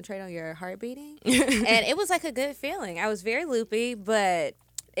to concentrate on your heart beating. And it was like a good feeling. I was very loopy, but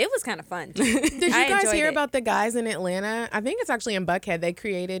it was kind of fun. Did you guys hear it. about the guys in Atlanta? I think it's actually in Buckhead. They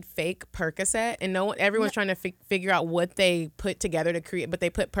created fake Percocet, and everyone's trying to figure out what they put together to create. But they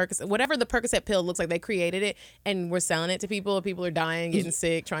put Percocet, whatever the Percocet pill looks like. They created it, and we're selling it to people. People are dying, getting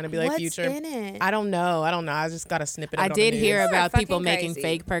sick, trying to be like What's Future. in it? I don't know. I just got a snippet. Of I it on did the hear news. about fucking people making crazy.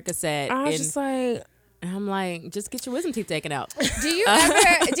 fake Percocet. I was and just like, I'm like, just get your wisdom teeth taken out. Do you ever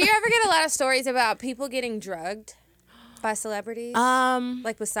get a lot of stories about people getting drugged by celebrities?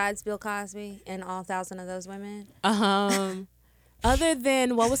 Like besides Bill Cosby and all 1,000 of those women? Other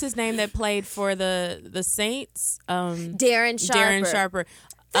than what was his name that played for the Saints? Darren Sharper. Darren Sharper.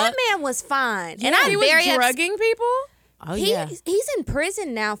 That man was fine. And he I'm was very drugging people. Oh yeah, He's in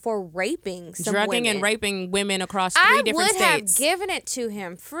prison now for raping some drugging women. and raping women across 3 I different would states. have given it to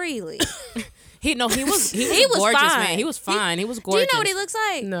him freely. He was He was gorgeous, fine. man. He was fine. He was Do gorgeous. you know what he looks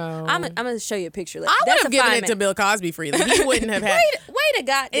like? No. I'm going to show you a picture. I would That's have a given fine it to man. Bill Cosby freely. He wouldn't have had. Wait a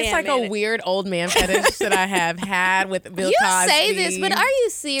goddamn It's like minute. a weird old man fetish that I have had with Bill You Cosby. say this, but are you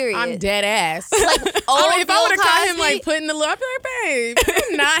serious? I'm dead ass. Like, old if I Bill would have caught him Cosby? like putting the look, I'd be like, babe, you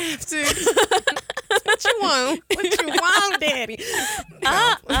do not have to. What you want? What you want, daddy?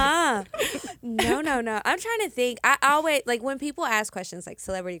 No. I'm trying to think. I always, like, when people ask questions, like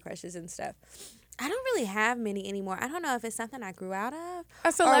celebrity crushes and stuff, I don't really have many anymore. I don't know if it's something I grew out of.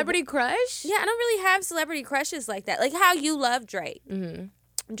 A celebrity crush? Yeah, I don't really have celebrity crushes like that. Like how you love Drake.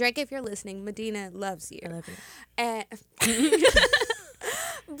 Mm-hmm. Drake, if you're listening, Medina loves you. I love you. And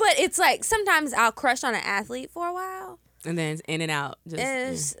but it's like sometimes I'll crush on an athlete for a while. and then it's in and out.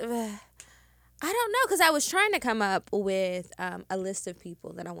 Just, I don't know, because I was trying to come up with a list of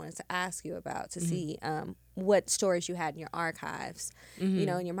people that I wanted to ask you about to see what stories you had in your archives, you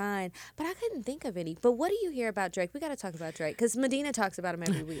know, in your mind. But I couldn't think of any. But what do you hear about Drake? We got to talk about Drake, because Medina talks about him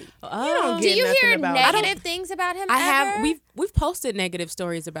every week. don't Do get you nothing hear about negative things about him? I ever? have. We've posted negative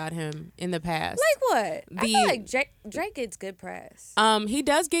stories about him in the past. Like what? I feel like Drake gets good press. He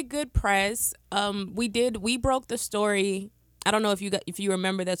does get good press. We broke the story. I don't know if you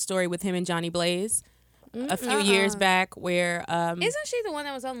remember that story with him and Johnny Blaze a few years back, where Isn't she the one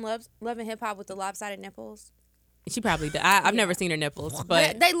that was on Love and Hip Hop with the lopsided nipples? she probably did. I've never seen her nipples,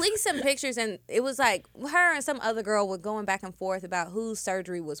 but They leaked some pictures, and it was like her and some other girl were going back and forth about whose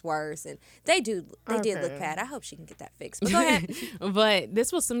surgery was worse, and they did look bad. I hope she can get that fixed. But go ahead. But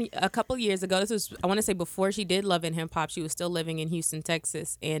this was a couple years ago. This was, I want to say, before she did Love and Hip Hop. She was still living in Houston,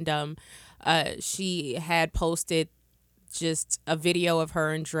 Texas, and she had posted just a video of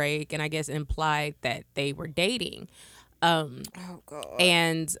her and Drake, and I guess implied that they were dating. Oh God.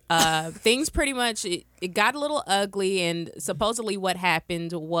 And things pretty much it got a little ugly, and supposedly what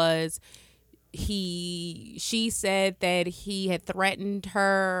happened was she said that he had threatened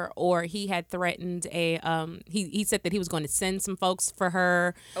her, or he had threatened he said that he was going to send some folks for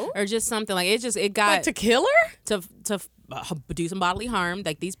her, or just something like it got Like to kill her? to do some bodily harm.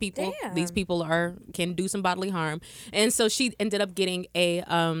 Like these people can do some bodily harm, and so she ended up getting a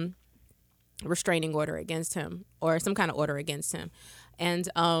restraining order against him, or some kind of order against him, and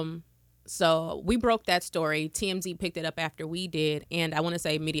so we broke that story. TMZ picked it up after we did, and I want to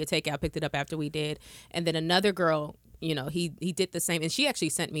say Media Takeout picked it up after we did, and then another girl, you know, he did the same, and she actually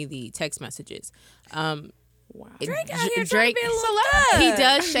sent me the text messages. Wow. Drake out here trying to Drake, be a little thug. he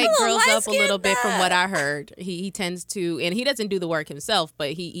does shake A little girls up a light-skinned little bit from thug. what I heard. He tends to, and he doesn't do the work himself,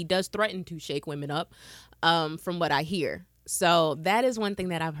 but he does threaten to shake women up, from what I hear. So that is one thing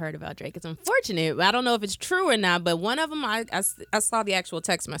that I've heard about Drake. It's unfortunate. I don't know if it's true or not, but one of them, I saw the actual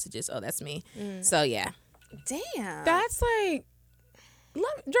text messages. Oh, that's me. So yeah. Damn. That's like,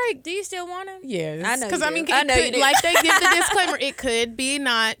 Drake. Do you still want him? Yes, I know because you I do. mean, I know you do. like they give the disclaimer, it could be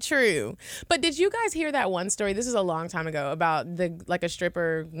not true. But did you guys hear that one story? This is a long time ago, about a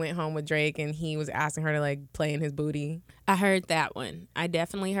stripper went home with Drake and he was asking her to like play in his booty. I heard that one. I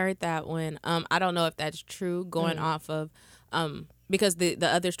definitely heard that one. I don't know if that's true, going off of because the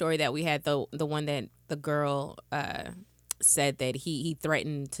other story that we had, the one that the girl said that he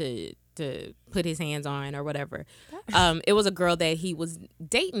threatened to put his hands on or whatever. It was a girl that he was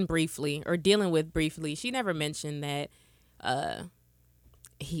dating briefly or dealing with briefly. She never mentioned that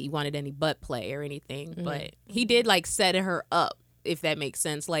he wanted any butt play or anything, but he did like set her up, if that makes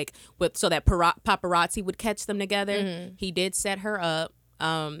sense, like so that paparazzi would catch them together. He did set her up.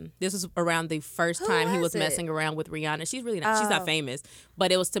 This was around the first time he was messing around with Rihanna. She's really not, she's not famous,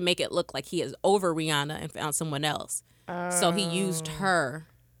 but it was to make it look like he is over Rihanna and found someone else. So he used her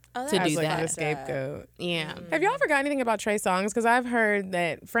to do like that. a scapegoat. Yeah. Have y'all ever got anything about Trey Songz? Because I've heard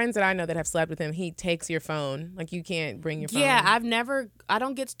that friends that I know that have slept with him, he takes your phone. Like, you can't bring your phone. Yeah, I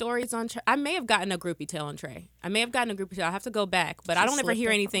don't get stories on Trey. I may have gotten a groupie tale on Trey. I have to go back, but I don't ever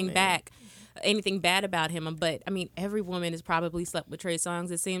hear anything bad about him. But, I mean, every woman has probably slept with Trey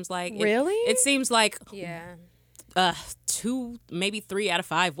Songz, it seems like. Really? It seems like... Yeah. 2, maybe 3 out of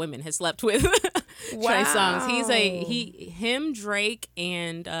 5 women has slept with Trey Songz. Him, Drake,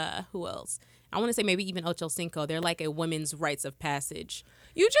 and who else? I want to say maybe even Ocho Cinco. They're like a women's rites of passage.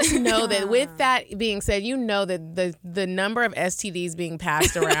 You just know that with that being said, you know that the number of STDs being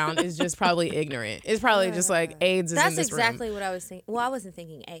passed around is just probably ignorant. It's probably just like AIDS is in this room. That's exactly what I was thinking. Well, I wasn't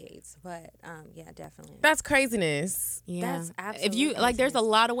thinking AIDS, but yeah, definitely. That's craziness. Yeah. That's absolutely If you like, craziness. there's a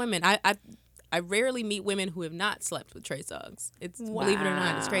lot of women. I rarely meet women who have not slept with Trey Songz. Believe it or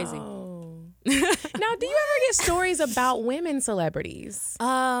not, it's crazy. Now, do you ever get stories about women celebrities?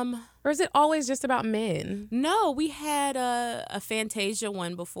 Or is it always just about men? No, we had a Fantasia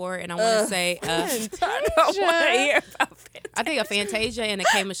one before, and I want to say I think a Fantasia and a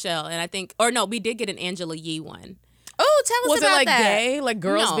K Michelle, and we did get an Angela Yee one. Oh, tell us Was about it like that. gay? Like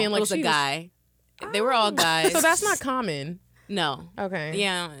girls No, being like, it was a guy. They were all guys. So that's not common. No. Okay.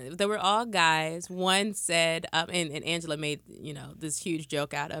 Yeah, they were all guys. One said, and Angela made, this huge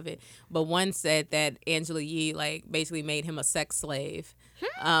joke out of it, but one said that Angela Yee, like, basically made him a sex slave.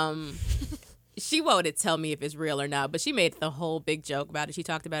 She won't tell me if it's real or not, but she made the whole big joke about it. She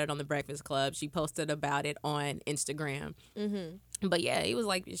talked about it on The Breakfast Club. She posted about it on Instagram. But yeah, he was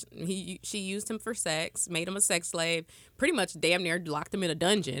like, she used him for sex, made him a sex slave, pretty much damn near locked him in a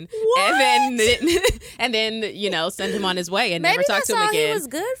dungeon. What? And then sent him on his way and never talked to him again. Maybe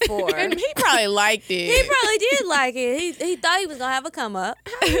that's all he was good for. And he probably liked it. He probably did like it. He thought he was going to have a come up.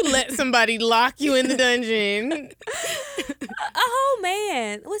 Let somebody lock you in the dungeon. A whole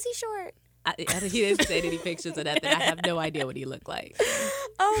man. Was he short? He didn't say any pictures of that. I have no idea what he looked like.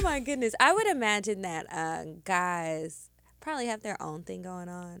 Oh my goodness. I would imagine that guys probably have their own thing going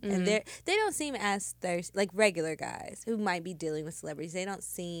on, and they don't seem as thirsty, like regular guys who might be dealing with celebrities. They don't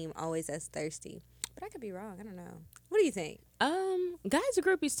seem always as thirsty, but I could be wrong. I don't know. What do you think? Guys are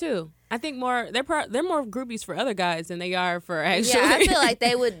groupies too. I think they're more groupies for other guys than they are for actually. Yeah, I feel like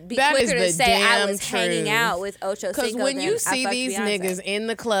they would be That quicker is to the say I damn was hanging truth. out with Ocho Cinco. Because when than you I see fucked these Beyonce. niggas in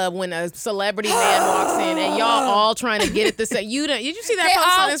the club when a celebrity man walks in and y'all all trying to get at the set, did you see that They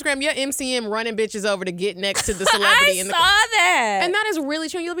post all- on Instagram? Your MCM running bitches over to get next to the celebrity. I in saw the that. And that is really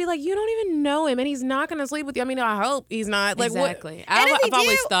true. You'll be like, you don't even know him, and he's not going to sleep with you. I mean, I hope he's not. Like, Exactly. What?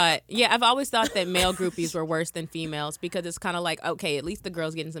 I've always thought that male groupies were worse than females because it's kind of like, okay, at least the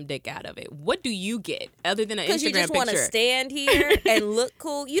girl's getting some dick out of it. What do you get other than an Instagram Because you just want to picture? stand here and look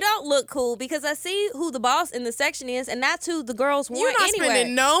cool. You don't look cool because I see who the boss in the section is, and that's who the girls want You're not anyway.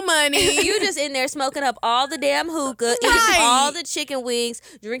 spending no money. You just in there smoking up all the damn hookah, eating Right. all the chicken wings,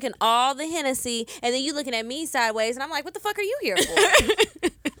 drinking all the Hennessy, and then you looking at me sideways, and I'm like, what the fuck are you here for?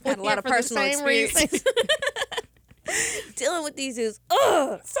 Had a lot of for the personal same experience dealing with these dudes.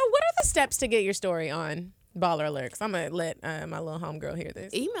 Ugh. So what are the steps to get your story on Baller Alerts? I'm going to let my little homegirl hear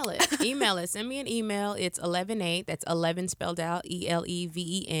this. Email it. Send me an email. It's 11:8. That's 11 spelled out,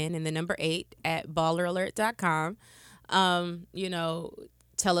 ELEVEN, and the number 8 at balleralert.com.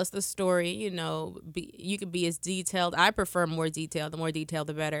 Tell us the story. You can be as detailed. I prefer more detailed. The more detailed,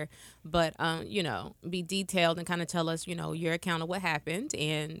 the better. But, be detailed and kind of tell us, your account of what happened.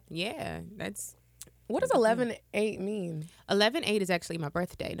 And, yeah, that's... What does 11/8 mean? 11/8 is actually my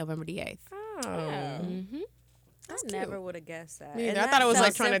birthday, November the 8th. Oh. Mm-hmm. I never would have guessed that. Me And neither. I thought it was that's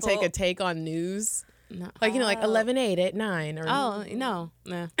like so trying to take simple. a take on news. No. Like, like 11/8 at 9. Or Oh, no.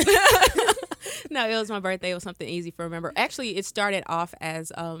 No, it was my birthday. It was something easy for remember. Actually, it started off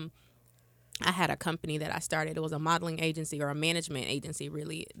as I had a company that I started. It was a modeling agency or a management agency,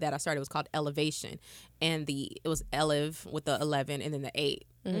 really, that I started. It was called Elevation. And it was Elev with the 11 and then the 8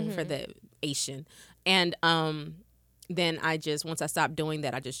 for the Asian. And then once I stopped doing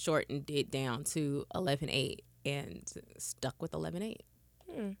that, I just shortened it down to 11/8 and stuck with 11/8.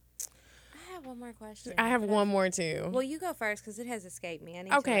 I have one more question. I have one more too. Well, you go first because it has escaped me. I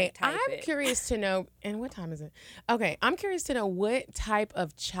need Okay, to type I'm it. curious to know, and what time is it? Okay, I'm curious to know what type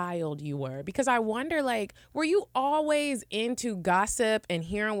of child you were, because I wonder, like, were you always into gossip and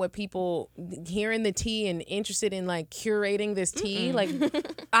hearing the tea and interested in like curating this tea? Like,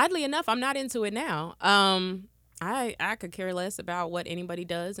 Oddly enough, I'm not into it now. I could care less about what anybody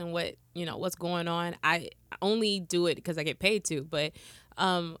does and what's going on. I only do it because I get paid to. But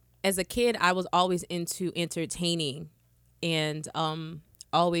as a kid, I was always into entertaining, and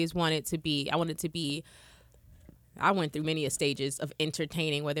always wanted to be. I went through many stages of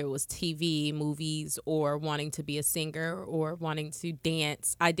entertaining, whether it was TV, movies, or wanting to be a singer or wanting to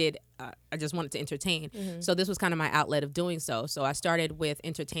dance. I just wanted to entertain. So this was kind of my outlet of doing so. So I started with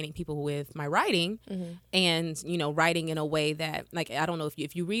entertaining people with my writing, and, writing in a way that, like, I don't know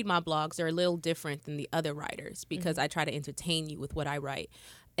if you read my blogs, they're a little different than the other writers because I try to entertain you with what I write.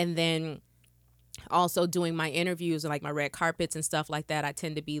 And then also doing my interviews and like my red carpets and stuff like that, I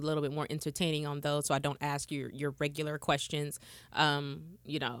tend to be a little bit more entertaining on those, so I don't ask your regular questions.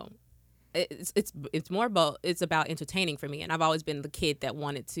 It's more about, it's about entertaining for me, and I've always been the kid that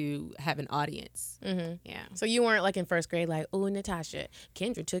wanted to have an audience. Yeah. so you weren't like in first grade, like, oh, Natasha,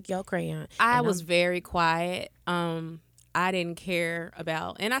 Kendra took your crayon. I was very quiet. I didn't care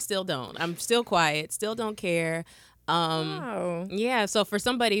about, and I still don't. I'm still quiet, still don't care. Wow. Yeah, so for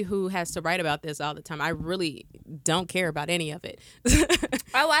somebody who has to write about this all the time, I really don't care about any of it.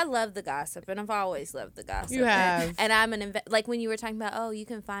 Oh, I love the gossip, and I've always loved the gossip. You have. And I'm like when you were talking about, you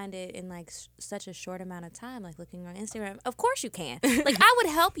can find it in like such a short amount of time, like looking on Instagram. Of course you can. Like I would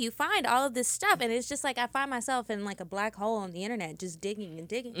help you find all of this stuff, and it's just like I find myself in like a black hole on the internet, just digging and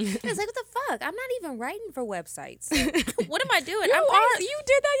digging. And it's like, what the fuck? I'm not even writing for websites. What am I doing? You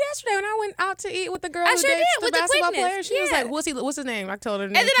did that yesterday when I went out to eat with the girl I who sure dates did, the with the basketball quickness. player. She was Yeah. like, what's his name? I told her.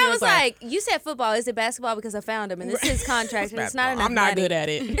 And then I was like, you said football. Is it basketball? Because I found him, and this is his contract, and it's not enough I'm not money. good at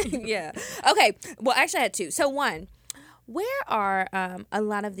it. Yeah. Okay. Well, actually, I had two. So one, where are a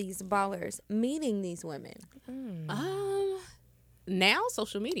lot of these ballers meeting these women? Now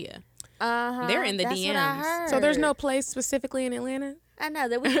social media. They're in the That's what I DMs. heard. So there's no place specifically in Atlanta? I know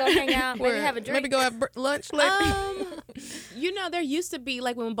that we go hang out, maybe have a drink. Maybe go have lunch later. There used to be,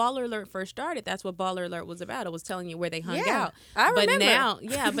 like, when Baller Alert first started, that's what Baller Alert was about. It was telling you where they hung out. I remember.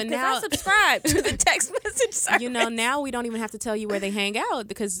 But now I subscribe to the text message service. Now we don't even have to tell you where they hang out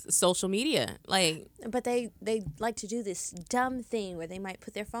because social media, like. But they like to do this dumb thing where they might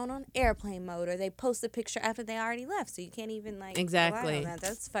put their phone on airplane mode, or they post a picture after they already left, so you can't even like Exactly. rely on that.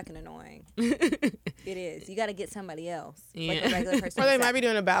 That's fucking annoying. It is. You got to get somebody else, like a regular person. Or they might be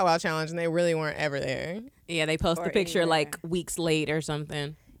doing a Bow Wow challenge and they really weren't ever there. Yeah, they post Or the picture anywhere. like weeks late or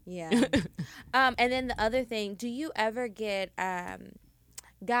something. Yeah. And then the other thing, do you ever get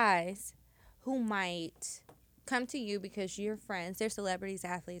guys who might come to you because you're friends, they're celebrities,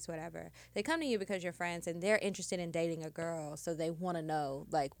 athletes, whatever. They come to you because you're friends and they're interested in dating a girl, so they want to know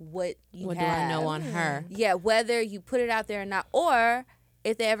like what you What have. do I know on her? Yeah, whether you put it out there or not, or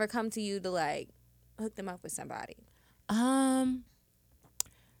if they ever come to you to like hook them up with somebody.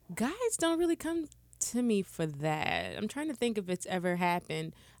 Guys don't really come to me for that. I'm trying to think if it's ever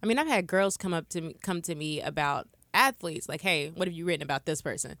happened. I mean, I've had girls come to me about athletes, like, hey, what have you written about this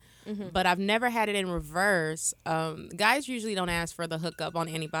person? But I've never had it in reverse. Guys usually don't ask for the hookup on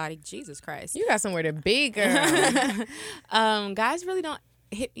anybody. Jesus Christ. You got somewhere to be, girl. Guys really don't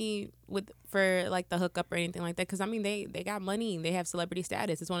hit me for like the hookup or anything like that, because I mean they got money, they have celebrity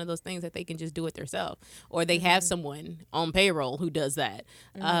status. It's one of those things that they can just do it themselves, or they have someone on payroll who does that.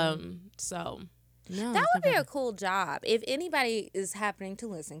 So no, That would be a cool job. If anybody is happening to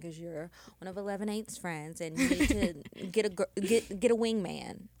listen, because you're one of 11/8's friends and you need to get a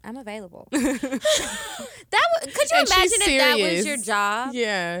wingman, I'm available. Could you And imagine she's if that was serious. your job?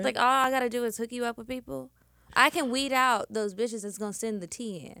 Yeah. Like all I gotta do is hook you up with people. I can weed out those bitches that's gonna send the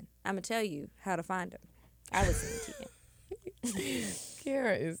tea in. I'm gonna tell you how to find them. I would send the tea in.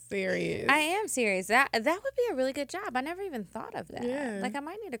 Kara is serious. I am serious. That would be a really good job. I never even thought of that. Yeah. Like I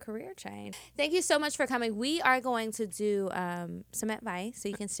might need a career change. Thank you so much for coming. We are going to do some advice, so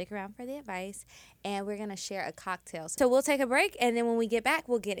you can stick around for the advice, and we're gonna share a cocktail. So we'll take a break, and then when we get back,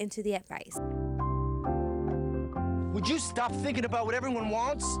 we'll get into the advice. Would you stop thinking about what everyone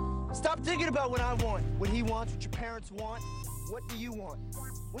wants? Stop thinking about what I want, what he wants, what your parents want. What do you want?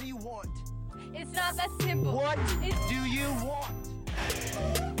 What do you want? It's not that simple. What do you want?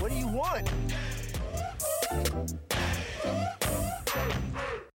 What do you want?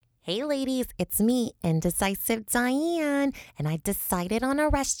 Hey ladies, it's me, Indecisive Diane, and I decided on a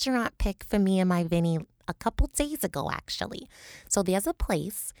restaurant pick for me and my Vinny a couple days ago, actually. So there's a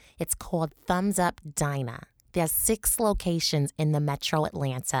place. It's called Thumbs Up Diner. There's 6 locations in the metro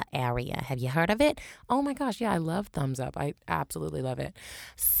Atlanta area. Have you heard of it? Oh my gosh, yeah, I love Thumbs Up. I absolutely love it.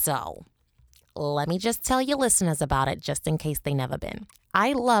 So let me just tell you listeners about it just in case they never been.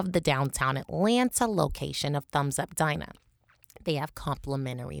 I love the downtown Atlanta location of Thumbs Up Diner. They have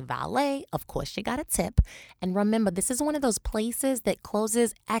complimentary valet. Of course, you got a tip. And remember, this is one of those places that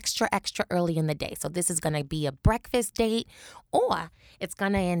closes extra early in the day. So this is going to be a breakfast date, or it's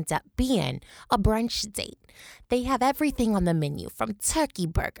going to end up being a brunch date. They have everything on the menu, from turkey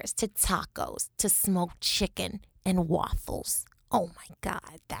burgers to tacos to smoked chicken and waffles. Oh my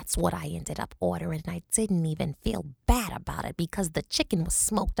God, that's what I ended up ordering. I didn't even feel bad about it because the chicken was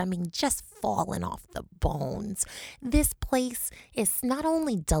smoked. I mean, just falling off the bones. This place is not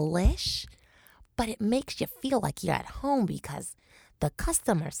only delish, but it makes you feel like you're at home because the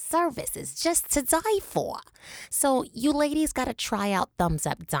customer service is just to die for. So you ladies got to try out Thumbs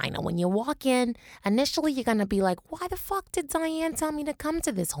Up Diner. When you walk in, initially you're going to be like, why the fuck did Diane tell me to come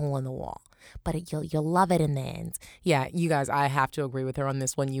to this hole in the wall? But you'll love it in the end. Yeah, you guys, I have to agree with her on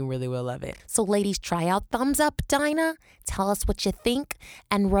this one. You really will love it. So ladies, try out Thumbs Up Diner. Tell us what you think.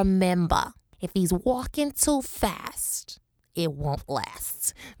 And remember, if he's walking too fast, it won't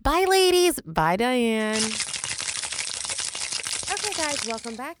last. Bye, ladies. Bye, Diane. Okay, guys,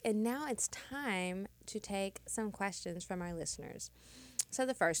 welcome back. And now it's time to take some questions from our listeners. So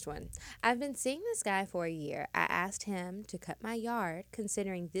the first one, I've been seeing this guy for a year. I asked him to cut my yard,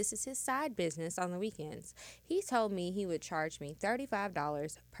 considering this is his side business on the weekends. He told me he would charge me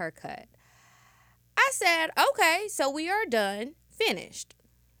 $35 per cut. I said, okay, so we are done, finished.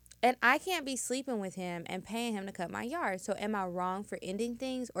 And I can't be sleeping with him and paying him to cut my yard. So am I wrong for ending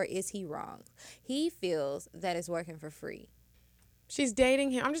things, or is he wrong? He feels that it's working for free. She's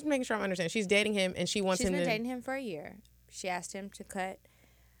dating him. I'm just making sure I understand. She's dating him, and she wants him to... She's been dating him for a year. She asked him to cut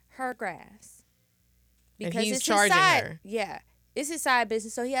her grass. Because and he's charging her. Yeah. It's his side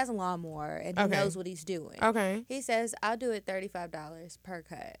business, so he has a lawnmower, and he knows what he's doing. Okay. He says, I'll do it $35 per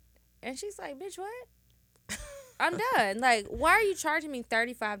cut. And she's like, bitch, what? I'm done. Like, why are you charging me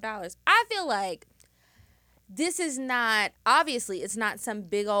 $35? I feel like this is not... Obviously, it's not some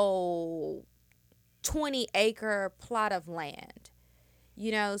big old 20-acre plot of land.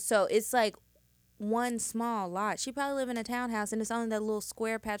 You know, so it's like one small lot. She probably live in a townhouse, and it's only that little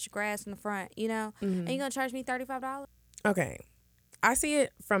square patch of grass in the front, you know? Mm-hmm. And you're going to charge me $35? Okay. I see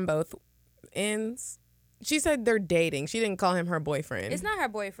it from both ends. She said they're dating. She didn't call him her boyfriend. It's not her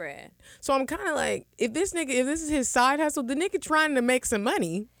boyfriend. So I'm kind of like, if this is his side hustle, the nigga trying to make some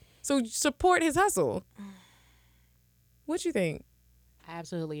money. So support his hustle. What you think? I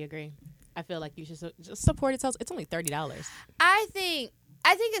absolutely agree. I feel like you should just support his hustle. It's only $30.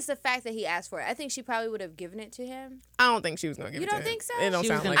 I think it's the fact that he asked for it. I think she probably would have given it to him. I don't think she was going to give it to him. You don't think so? It don't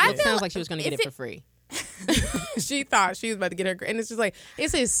sound like it. It sounds like she was going to get it for free. She thought she was about to get her. And it's just like,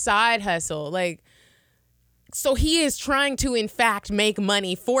 it's his side hustle. Like, so he is trying to, in fact, make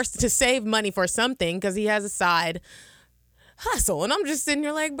money, forced to save money for something because he has a side hustle. And I'm just sitting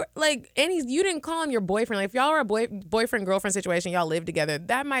here like, and you didn't call him your boyfriend. Like, if y'all were a boyfriend-girlfriend situation, y'all live together,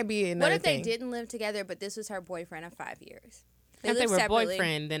 that might be another thing. What if they didn't live together, but this was her boyfriend of 5 years? If they were separately.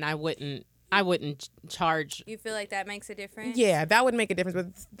 Boyfriend, then I wouldn't charge. You feel like that makes a difference? Yeah, that would make a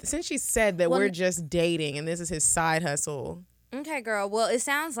difference. But since she said that we're just dating and this is his side hustle. Okay, girl. Well, it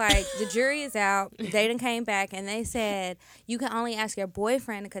sounds like the jury is out. They done came back and they said you can only ask your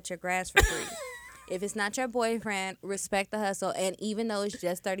boyfriend to cut your grass for free. If it's not your boyfriend, respect the hustle. And even though it's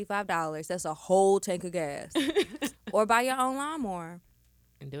just $35, that's a whole tank of gas. Or buy your own lawnmower.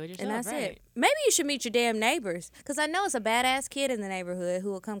 And do it yourself. And that's right. it. Maybe you should meet your damn neighbors. Because I know it's a badass kid in the neighborhood who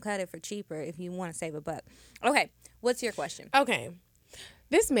will come cut it for cheaper if you want to save a buck. Okay, what's your question? Okay.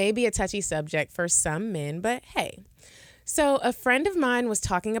 This may be a touchy subject for some men, but hey. So a friend of mine was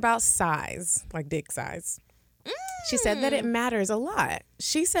talking about size, like dick size. She said that it matters a lot.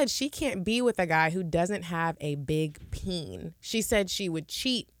 She said she can't be with a guy who doesn't have a big peen. She said she would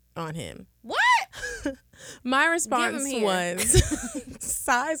cheat on him. What? My response was,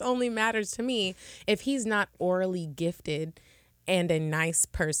 size only matters to me if he's not orally gifted and a nice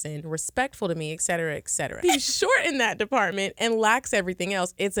person, respectful to me, etc., etc. If he's short in that department and lacks everything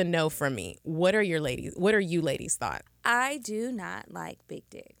else, it's a no from me. What are you ladies' thoughts? I do not like big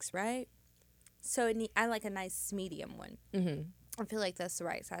dicks, right? So I like a nice medium one. Mm-hmm. I feel like that's the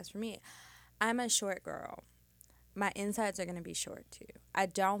right size for me. I'm a short girl. My insides are going to be short, too. I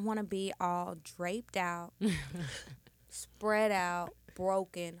don't want to be all draped out, spread out,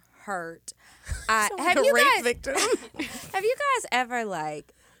 broken, hurt. Have you guys ever,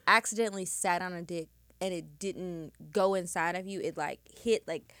 accidentally sat on a dick and it didn't go inside of you. It like hit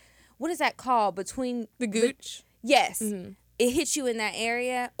like, what is that called? Between the gooch? Yes. Mm-hmm. It hits you in that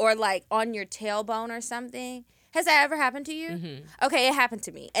area or like on your tailbone or something. Has that ever happened to you? Mm-hmm. Okay, it happened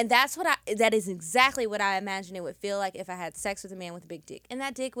to me. And that is exactly what I imagine it would feel like if I had sex with a man with a big dick. And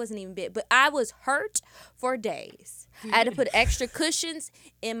that dick wasn't even big. But I was hurt for days. I had to put extra cushions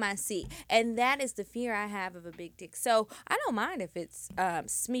in my seat. And that is the fear I have of a big dick. So I don't mind if it's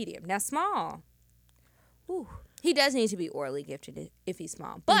medium. Now, small. Whew, he does need to be orally gifted if he's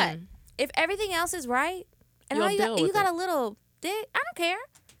small. But if everything else is right, and all you got a little dick, I don't care.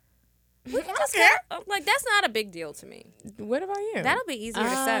 We can just care. Like, that's not a big deal to me. What about you? That'll be easier to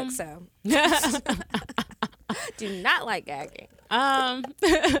suck, so. Do not like gagging. I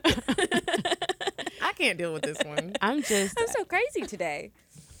can't deal with this one. I'm so crazy today.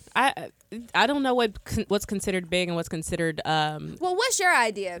 I don't know what's considered big and what's considered. Well, what's your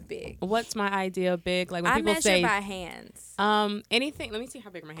idea of big? What's my idea of big? Like when people measure say by hands. Anything. Let me see how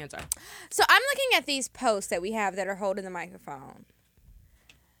big my hands are. So I'm looking at these posts that we have that are holding the microphone.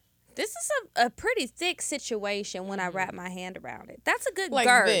 This is a pretty thick situation when I wrap my hand around it. That's a good like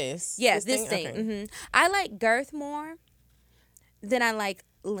girth. This? Yes, this thing. Okay. Mm-hmm. I like girth more than I like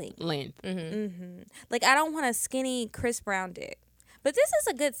length. Mm-hmm. Like, I don't want a skinny Chris Brown dick. But this is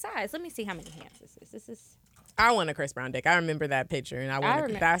a good size. Let me see how many hands this is. I want a Chris Brown dick. I remember that picture, and I want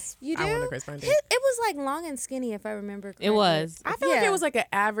a Chris Brown dick. It was like long and skinny, if I remember correctly. It was. I feel like it was like an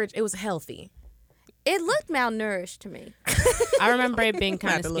average. It was healthy. It looked malnourished to me. I remember it being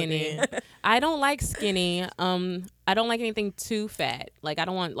kind of skinny. I don't like skinny. I don't like anything too fat. Like, I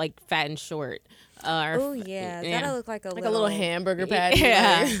don't want like fat and short. Oh yeah, that'll look like a little hamburger patty.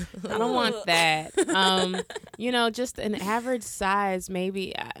 Yeah, I don't want that. Just an average size,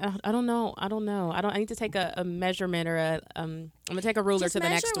 maybe. I don't know. I need to take a measurement or I'm gonna take a ruler to the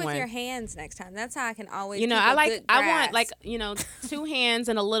next one. Measure with your hands next time. That's how I can always. I want like 2 hands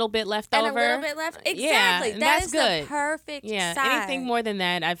and a little bit left over. And a little bit left. Exactly. Yeah, that's good. The perfect size. Anything more than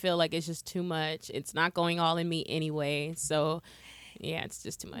that, I feel like it's just too much. It's not going all in me anyway. So. Yeah, it's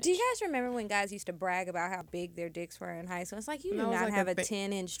just too much. Do you guys remember when guys used to brag about how big their dicks were in high school? It's like, you do not have a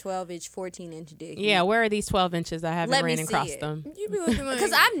 10-inch, 12-inch, 14-inch dick. Yeah, where are these 12 inches? I haven't ran across them.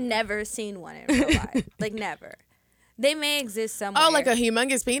 Because I've never seen one in real life. Like, never. They may exist somewhere. Oh, like a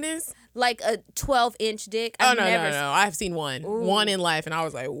humongous penis? Like a 12-inch dick? No. I've seen one. Ooh. One in life, and I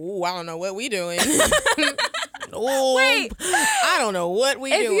was like, ooh, I don't know what we doing. Oh, wait. I don't know what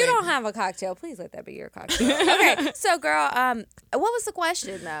we doing. If you don't have a cocktail, please let that be your cocktail. Okay, so girl, what was the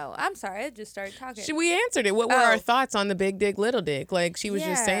question though? I'm sorry, I just started talking. We answered it. What were our thoughts on the big dick, little dick? Like she was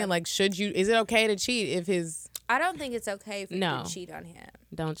just saying, like, is it okay to cheat if his? I don't think it's okay for you to cheat on him.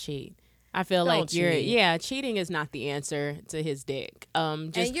 Don't cheat. I feel like cheating is not the answer to his dick.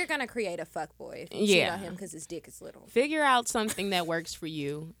 And you're gonna create a fuckboy if you cheat on him because his dick is little. Figure out something that works for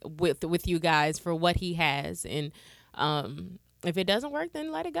you with you guys for what he has, and if it doesn't work,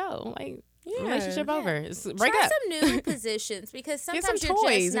 then let it go. Like relationship over. Break Try up. some new positions because sometimes get some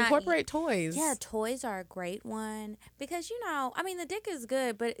toys. Incorporate toys. Yeah, toys are a great one because the dick is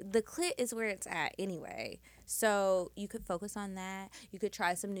good, but the clit is where it's at anyway. So you could focus on that. You could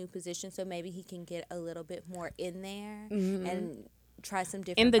try some new positions so maybe he can get a little bit more in there and try some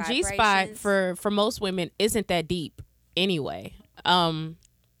different And the vibrations. G-spot for most women isn't that deep anyway.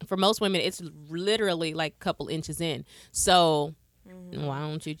 For most women, it's literally like a couple inches in. So why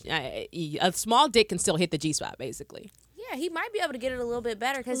don't you? A small dick can still hit the G-spot basically. Yeah, he might be able to get it a little bit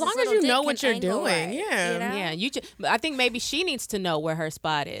better because as long as you know what you're doing. Right, yeah. I think maybe she needs to know where her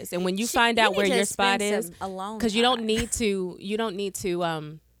spot is, and when you find out where your spot is, because you don't need to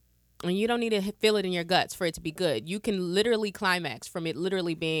feel it in your guts for it to be good. You can literally climax from it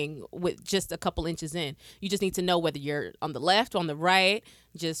literally being with just a couple inches in. You just need to know whether you're on the left, on the right,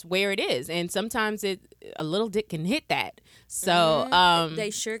 just where it is. And sometimes a little dick can hit that. So they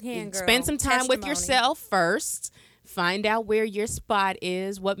sure can, girl. Spend some time with yourself first. Find out where your spot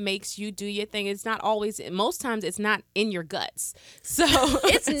is, what makes you do your thing. It's not always, most times it's not in your guts. So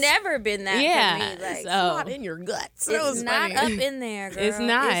it's never been that for me. Like, it's not in your guts. It's not up in there, girl. It's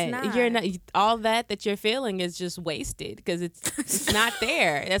not. You're not. All that you're feeling is just wasted because it's not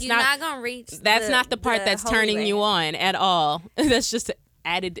there. That's You're not gonna reach. That's not the part that's turning you on at all. That's just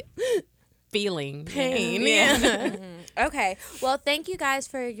added feeling. Pain. Yeah. Okay. Well, thank you guys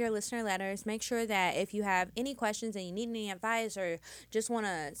for your listener letters. Make sure that if you have any questions and you need any advice or just want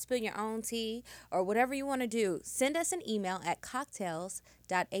to spill your own tea or whatever you want to do, send us an email at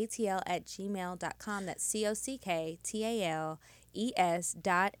cocktails.atl@gmail.com. That's COCKTAL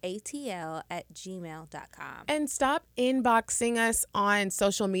es.atl@gmail.com. And stop inboxing us on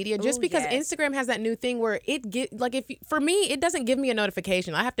social media just because Instagram has that new thing where for me, it doesn't give me a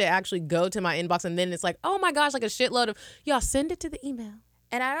notification. I have to actually go to my inbox and then it's like, oh my gosh, like a shitload of y'all send it to the email.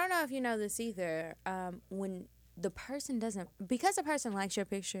 And I don't know if you know this either. When the person because a person likes your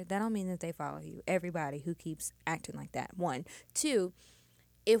picture, that don't mean that they follow you. Everybody who keeps acting like that. 1, 2.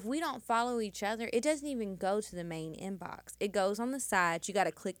 If we don't follow each other, it doesn't even go to the main inbox. It goes on the side. You got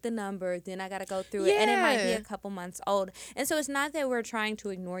to click the number. Then I got to go through it. And it might be a couple months old. And so it's not that we're trying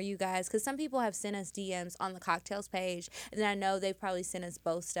to ignore you guys, because some people have sent us DMs on the Cocktails page. And then I know they've probably sent us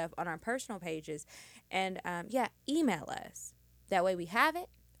both stuff on our personal pages. And, email us. That way we have it.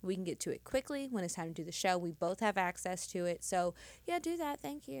 We can get to it quickly. When it's time to do the show, we both have access to it. So, yeah, do that.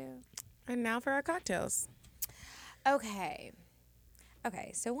 Thank you. And now for our cocktails. Okay,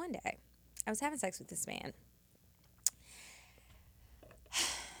 so one day, I was having sex with this man.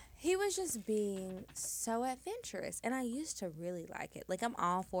 He was just being so adventurous, and I used to really like it. Like, I'm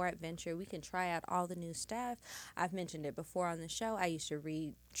all for adventure. We can try out all the new stuff. I've mentioned it before on the show. I used to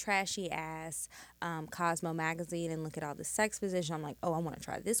read trashy-ass Cosmo magazine and look at all the sex position. I'm like, oh, I want to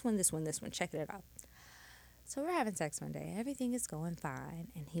try this one. Check it out. So we're having sex one day. Everything is going fine.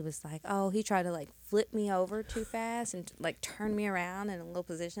 And he was like, he tried to, flip me over too fast and, turn me around in a little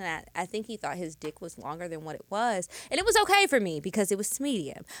position. I think he thought his dick was longer than what it was. And it was okay for me because it was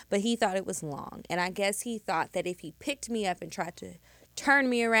medium. But he thought it was long. And I guess he thought that if he picked me up and tried to turn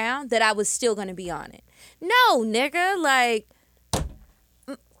me around, that I was still going to be on it. No, nigga.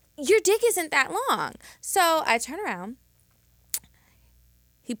 Your dick isn't that long. So I turn around.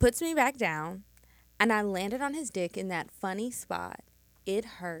 He puts me back down. And I landed on his dick in that funny spot. It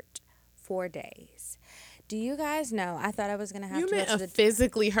hurt 4 days. Do you guys know? I thought I was going to have to... You meant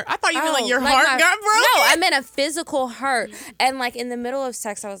physically hurt? I thought you meant your like heart got broken. No, I meant a physical hurt. And in the middle of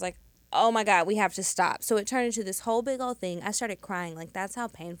sex, I was like, oh my God, we have to stop. So it turned into this whole big old thing. I started crying. That's how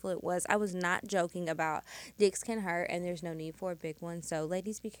painful it was. I was not joking about dicks can hurt and there's no need for a big one. So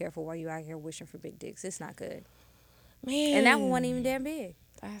ladies, be careful while you're out here wishing for big dicks. It's not good. Man. And that one wasn't even damn big.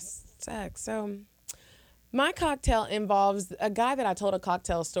 That sucks. So... my cocktail involves a guy that I told a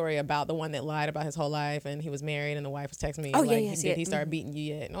cocktail story about, the one that lied about his whole life and he was married and the wife was texting me. Did he start beating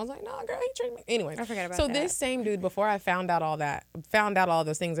you yet? And I was like, no, girl, he treated me. Anyway, I forgot about that. So that. this same dude, before I found out all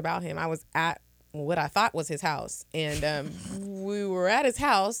those things about him, I was at what I thought was his house. And we were at his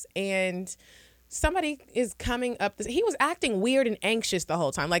house and somebody is coming up. He was acting weird and anxious the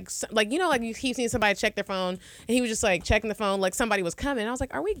whole time. You keep seeing somebody check their phone and he was just checking the phone like somebody was coming. And I was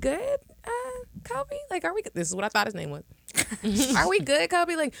like, are we good? Kobe? Are we good? This is what I thought his name was. Are we good,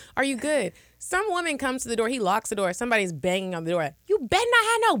 Kobe? Are you good? Some woman comes to the door. He locks the door. Somebody's banging on the door. You better not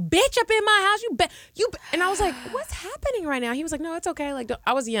have no bitch up in my house. And I was like, what's happening right now? He was like, no, it's okay.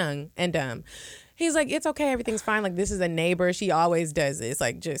 I was young and dumb. He's like, it's okay. Everything's fine. This is a neighbor. She always does this.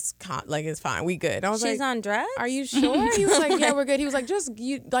 It's fine. We good. I was She's on drugs? Are you sure? He was like, yeah, we're good. He was like,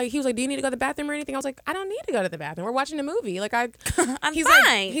 he was like, do you need to go to the bathroom or anything? I was like, I don't need to go to the bathroom. We're watching a movie. I'm he's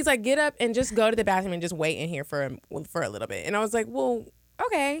fine. He's like, get up and just go to the bathroom and just wait in here for a little bit. And I was like, well,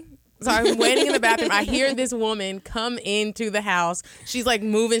 okay. So I'm waiting in the bathroom. I hear this woman come into the house. She's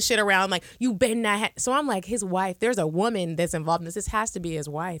moving shit around. You better not. So I'm like, his wife. There's a woman that's involved in this. This has to be his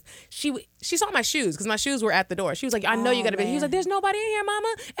wife. She saw my shoes because my shoes were at the door. She was like, I know you got to be. He was like, there's nobody in here,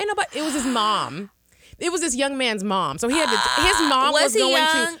 mama. Ain't nobody. It was his mom. It was this young man's mom. So he had to. His mom was going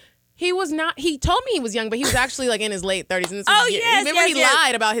young? to. He was not. He told me he was young, but he was actually in his late 30s. And yes. He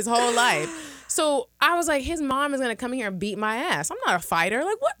lied about his whole life. So I was like, his mom is gonna come in here and beat my ass. I'm not a fighter.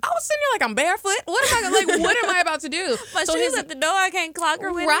 What? I was sitting here I'm barefoot. What am I about to do? My shoes at the door. I can't clock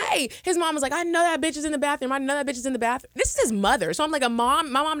her with right. His mom was like, I know that bitch is in the bathroom. I know that bitch is in the bathroom. This is his mother. So I'm like, my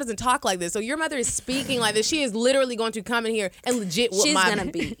mom doesn't talk like this. So your mother is speaking like this. She is literally going to come in here and legit whoop beat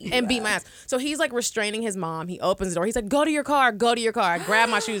my ass. So he's restraining his mom. He opens the door. He's like, go to your car. Go to your car. I grab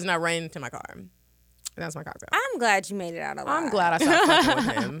my shoes and I ran into my car. And that's my cocktail. I'm glad you made it out alive. I'm glad I stopped fucking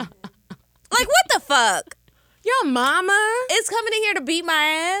with him. What the fuck? Your mama is coming in here to beat my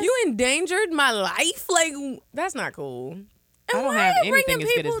ass? You endangered my life? That's not cool. I don't have anything as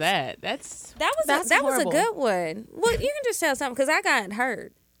good as that. That was a good one. Well, you can just tell something because I got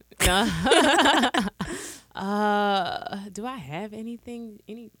hurt. Do I have anything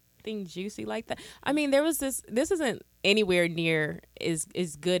juicy like that? I mean, there was this isn't anywhere near as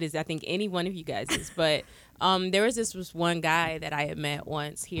good as I think any one of you guys is, but there was this one guy that I had met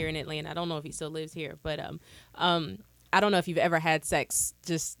once here in Atlanta. I don't know if he still lives here, but I don't know if you've ever had sex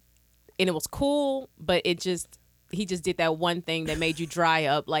and it was cool, but he just did that one thing that made you dry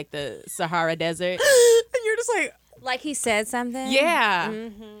up like the Sahara Desert. And you're just like, Like he said something? Yeah.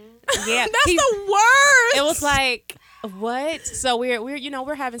 Yeah. That's the worst. It was like, what? So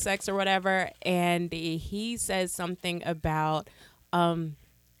we're having sex or whatever, and he says something about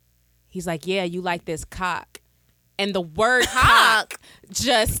he's like, yeah, you like this cock. And the word cock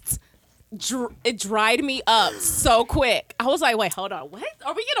just it dried me up so quick. I was like, wait, hold on. What?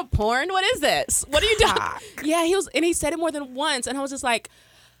 Are we in a porn? What is this? What are you doing? Yeah, he said it more than once, and I was just like,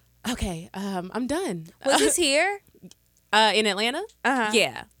 okay, I'm done. Was this here? In Atlanta?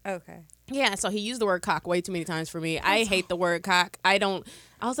 Yeah. Okay. Yeah, so he used the word cock way too many times for me. I hate the word cock. I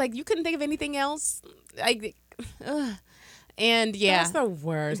was like, you couldn't think of anything else? And yeah. That's the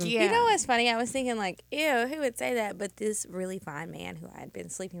worst. Yeah. You know what's funny? I was thinking like, ew, who would say that? But this really fine man who I had been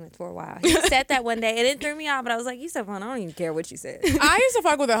sleeping with for a while, he said that one day and it threw me off. But I was like, you so fun. I don't even care what you said. I used to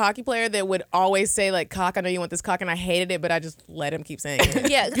fuck with a hockey player that would always say like cock. I know you want this cock, and I hated it, but I just let him keep saying it.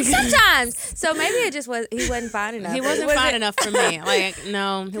 Yeah, sometimes. So maybe it just was he wasn't fine enough. He wasn't fine enough for me. Like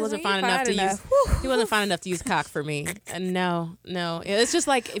no, he wasn't fine enough to use. He wasn't fine enough to use cock for me. No. It's just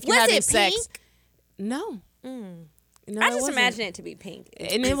like if you're having sex. Pink? No. No, I just imagine it to be pink.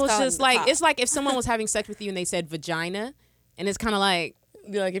 And it was just like, it's like if someone was having sex with you and they said vagina, and it's kind of like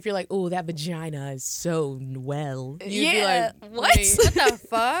if you're like, oh, that vagina is so well. You'd be like, what? What the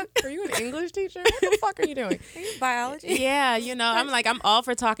fuck? Are you an English teacher? What the fuck are you doing? Are you biology? Yeah, I'm all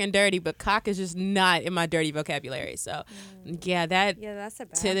for talking dirty, but cock is just not in my dirty vocabulary. So, yeah, that's a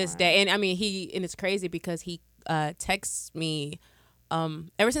bad to this one. day. And I mean, and it's crazy because he texts me.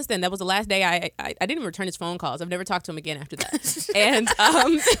 Ever since then, that was the last day I didn't even return his phone calls. I've never talked to him again after that. And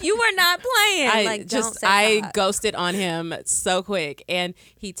you were not playing. I ghosted on him so quick. And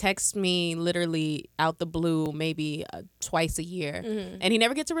he texts me literally out the blue, maybe twice a year, and he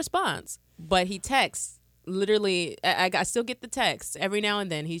never gets a response. But he texts literally. I still get the text every now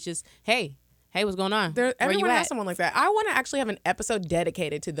and then. He's just, hey, what's going on? Everyone has someone like that. I want to actually have an episode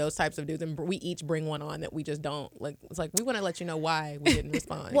dedicated to those types of dudes, and we each bring one on that we just don't like. It's like we want to let you know why we didn't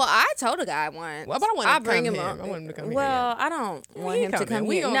respond. Well, I told a guy once. Well, but I want to bring him here. on. I want him to come here. Well, I don't want him to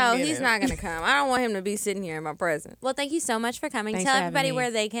come here. No, he's not going to come. I don't want him to be sitting here in my presence. Well, thank you so much for coming. Thanks Tell for everybody having me.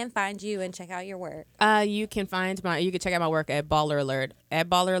 where they can find you and check out your work. You can check out my work at Baller Alert. At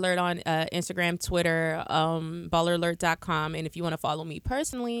Baller Alert on Instagram, Twitter, balleralert.com. And if you want to follow me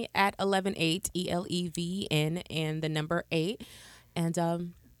personally, at Eleven8, ELEVN and the number 8. And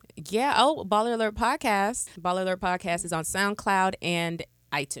Baller Alert Podcast. Baller Alert Podcast is on SoundCloud and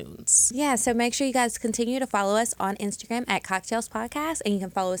iTunes. Yeah, so make sure you guys continue to follow us on Instagram at Cocktails Podcast, and you can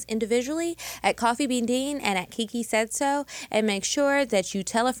follow us individually at Coffee Bean Dean and at Kiki Said So, and make sure that you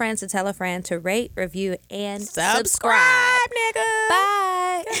tell a friend to rate, review, and subscribe, nigga.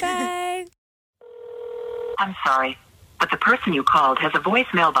 Bye. Goodbye. I'm sorry, but the person you called has a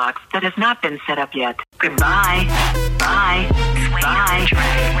voicemail box that has not been set up yet. Goodbye. Bye. Bye.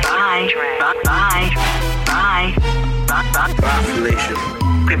 Bye. Bye. Bye. Bye. Population.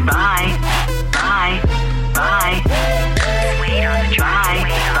 Goodbye. Bye. Bye. Wait on the track.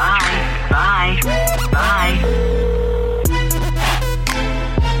 Bye. Bye. Bye.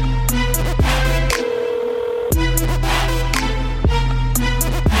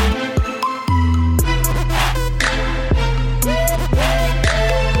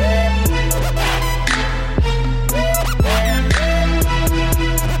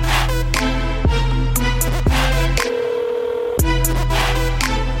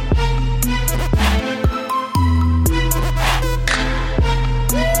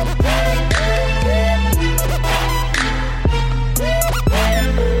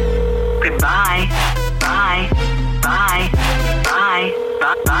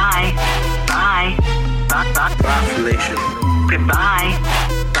 Population. Goodbye.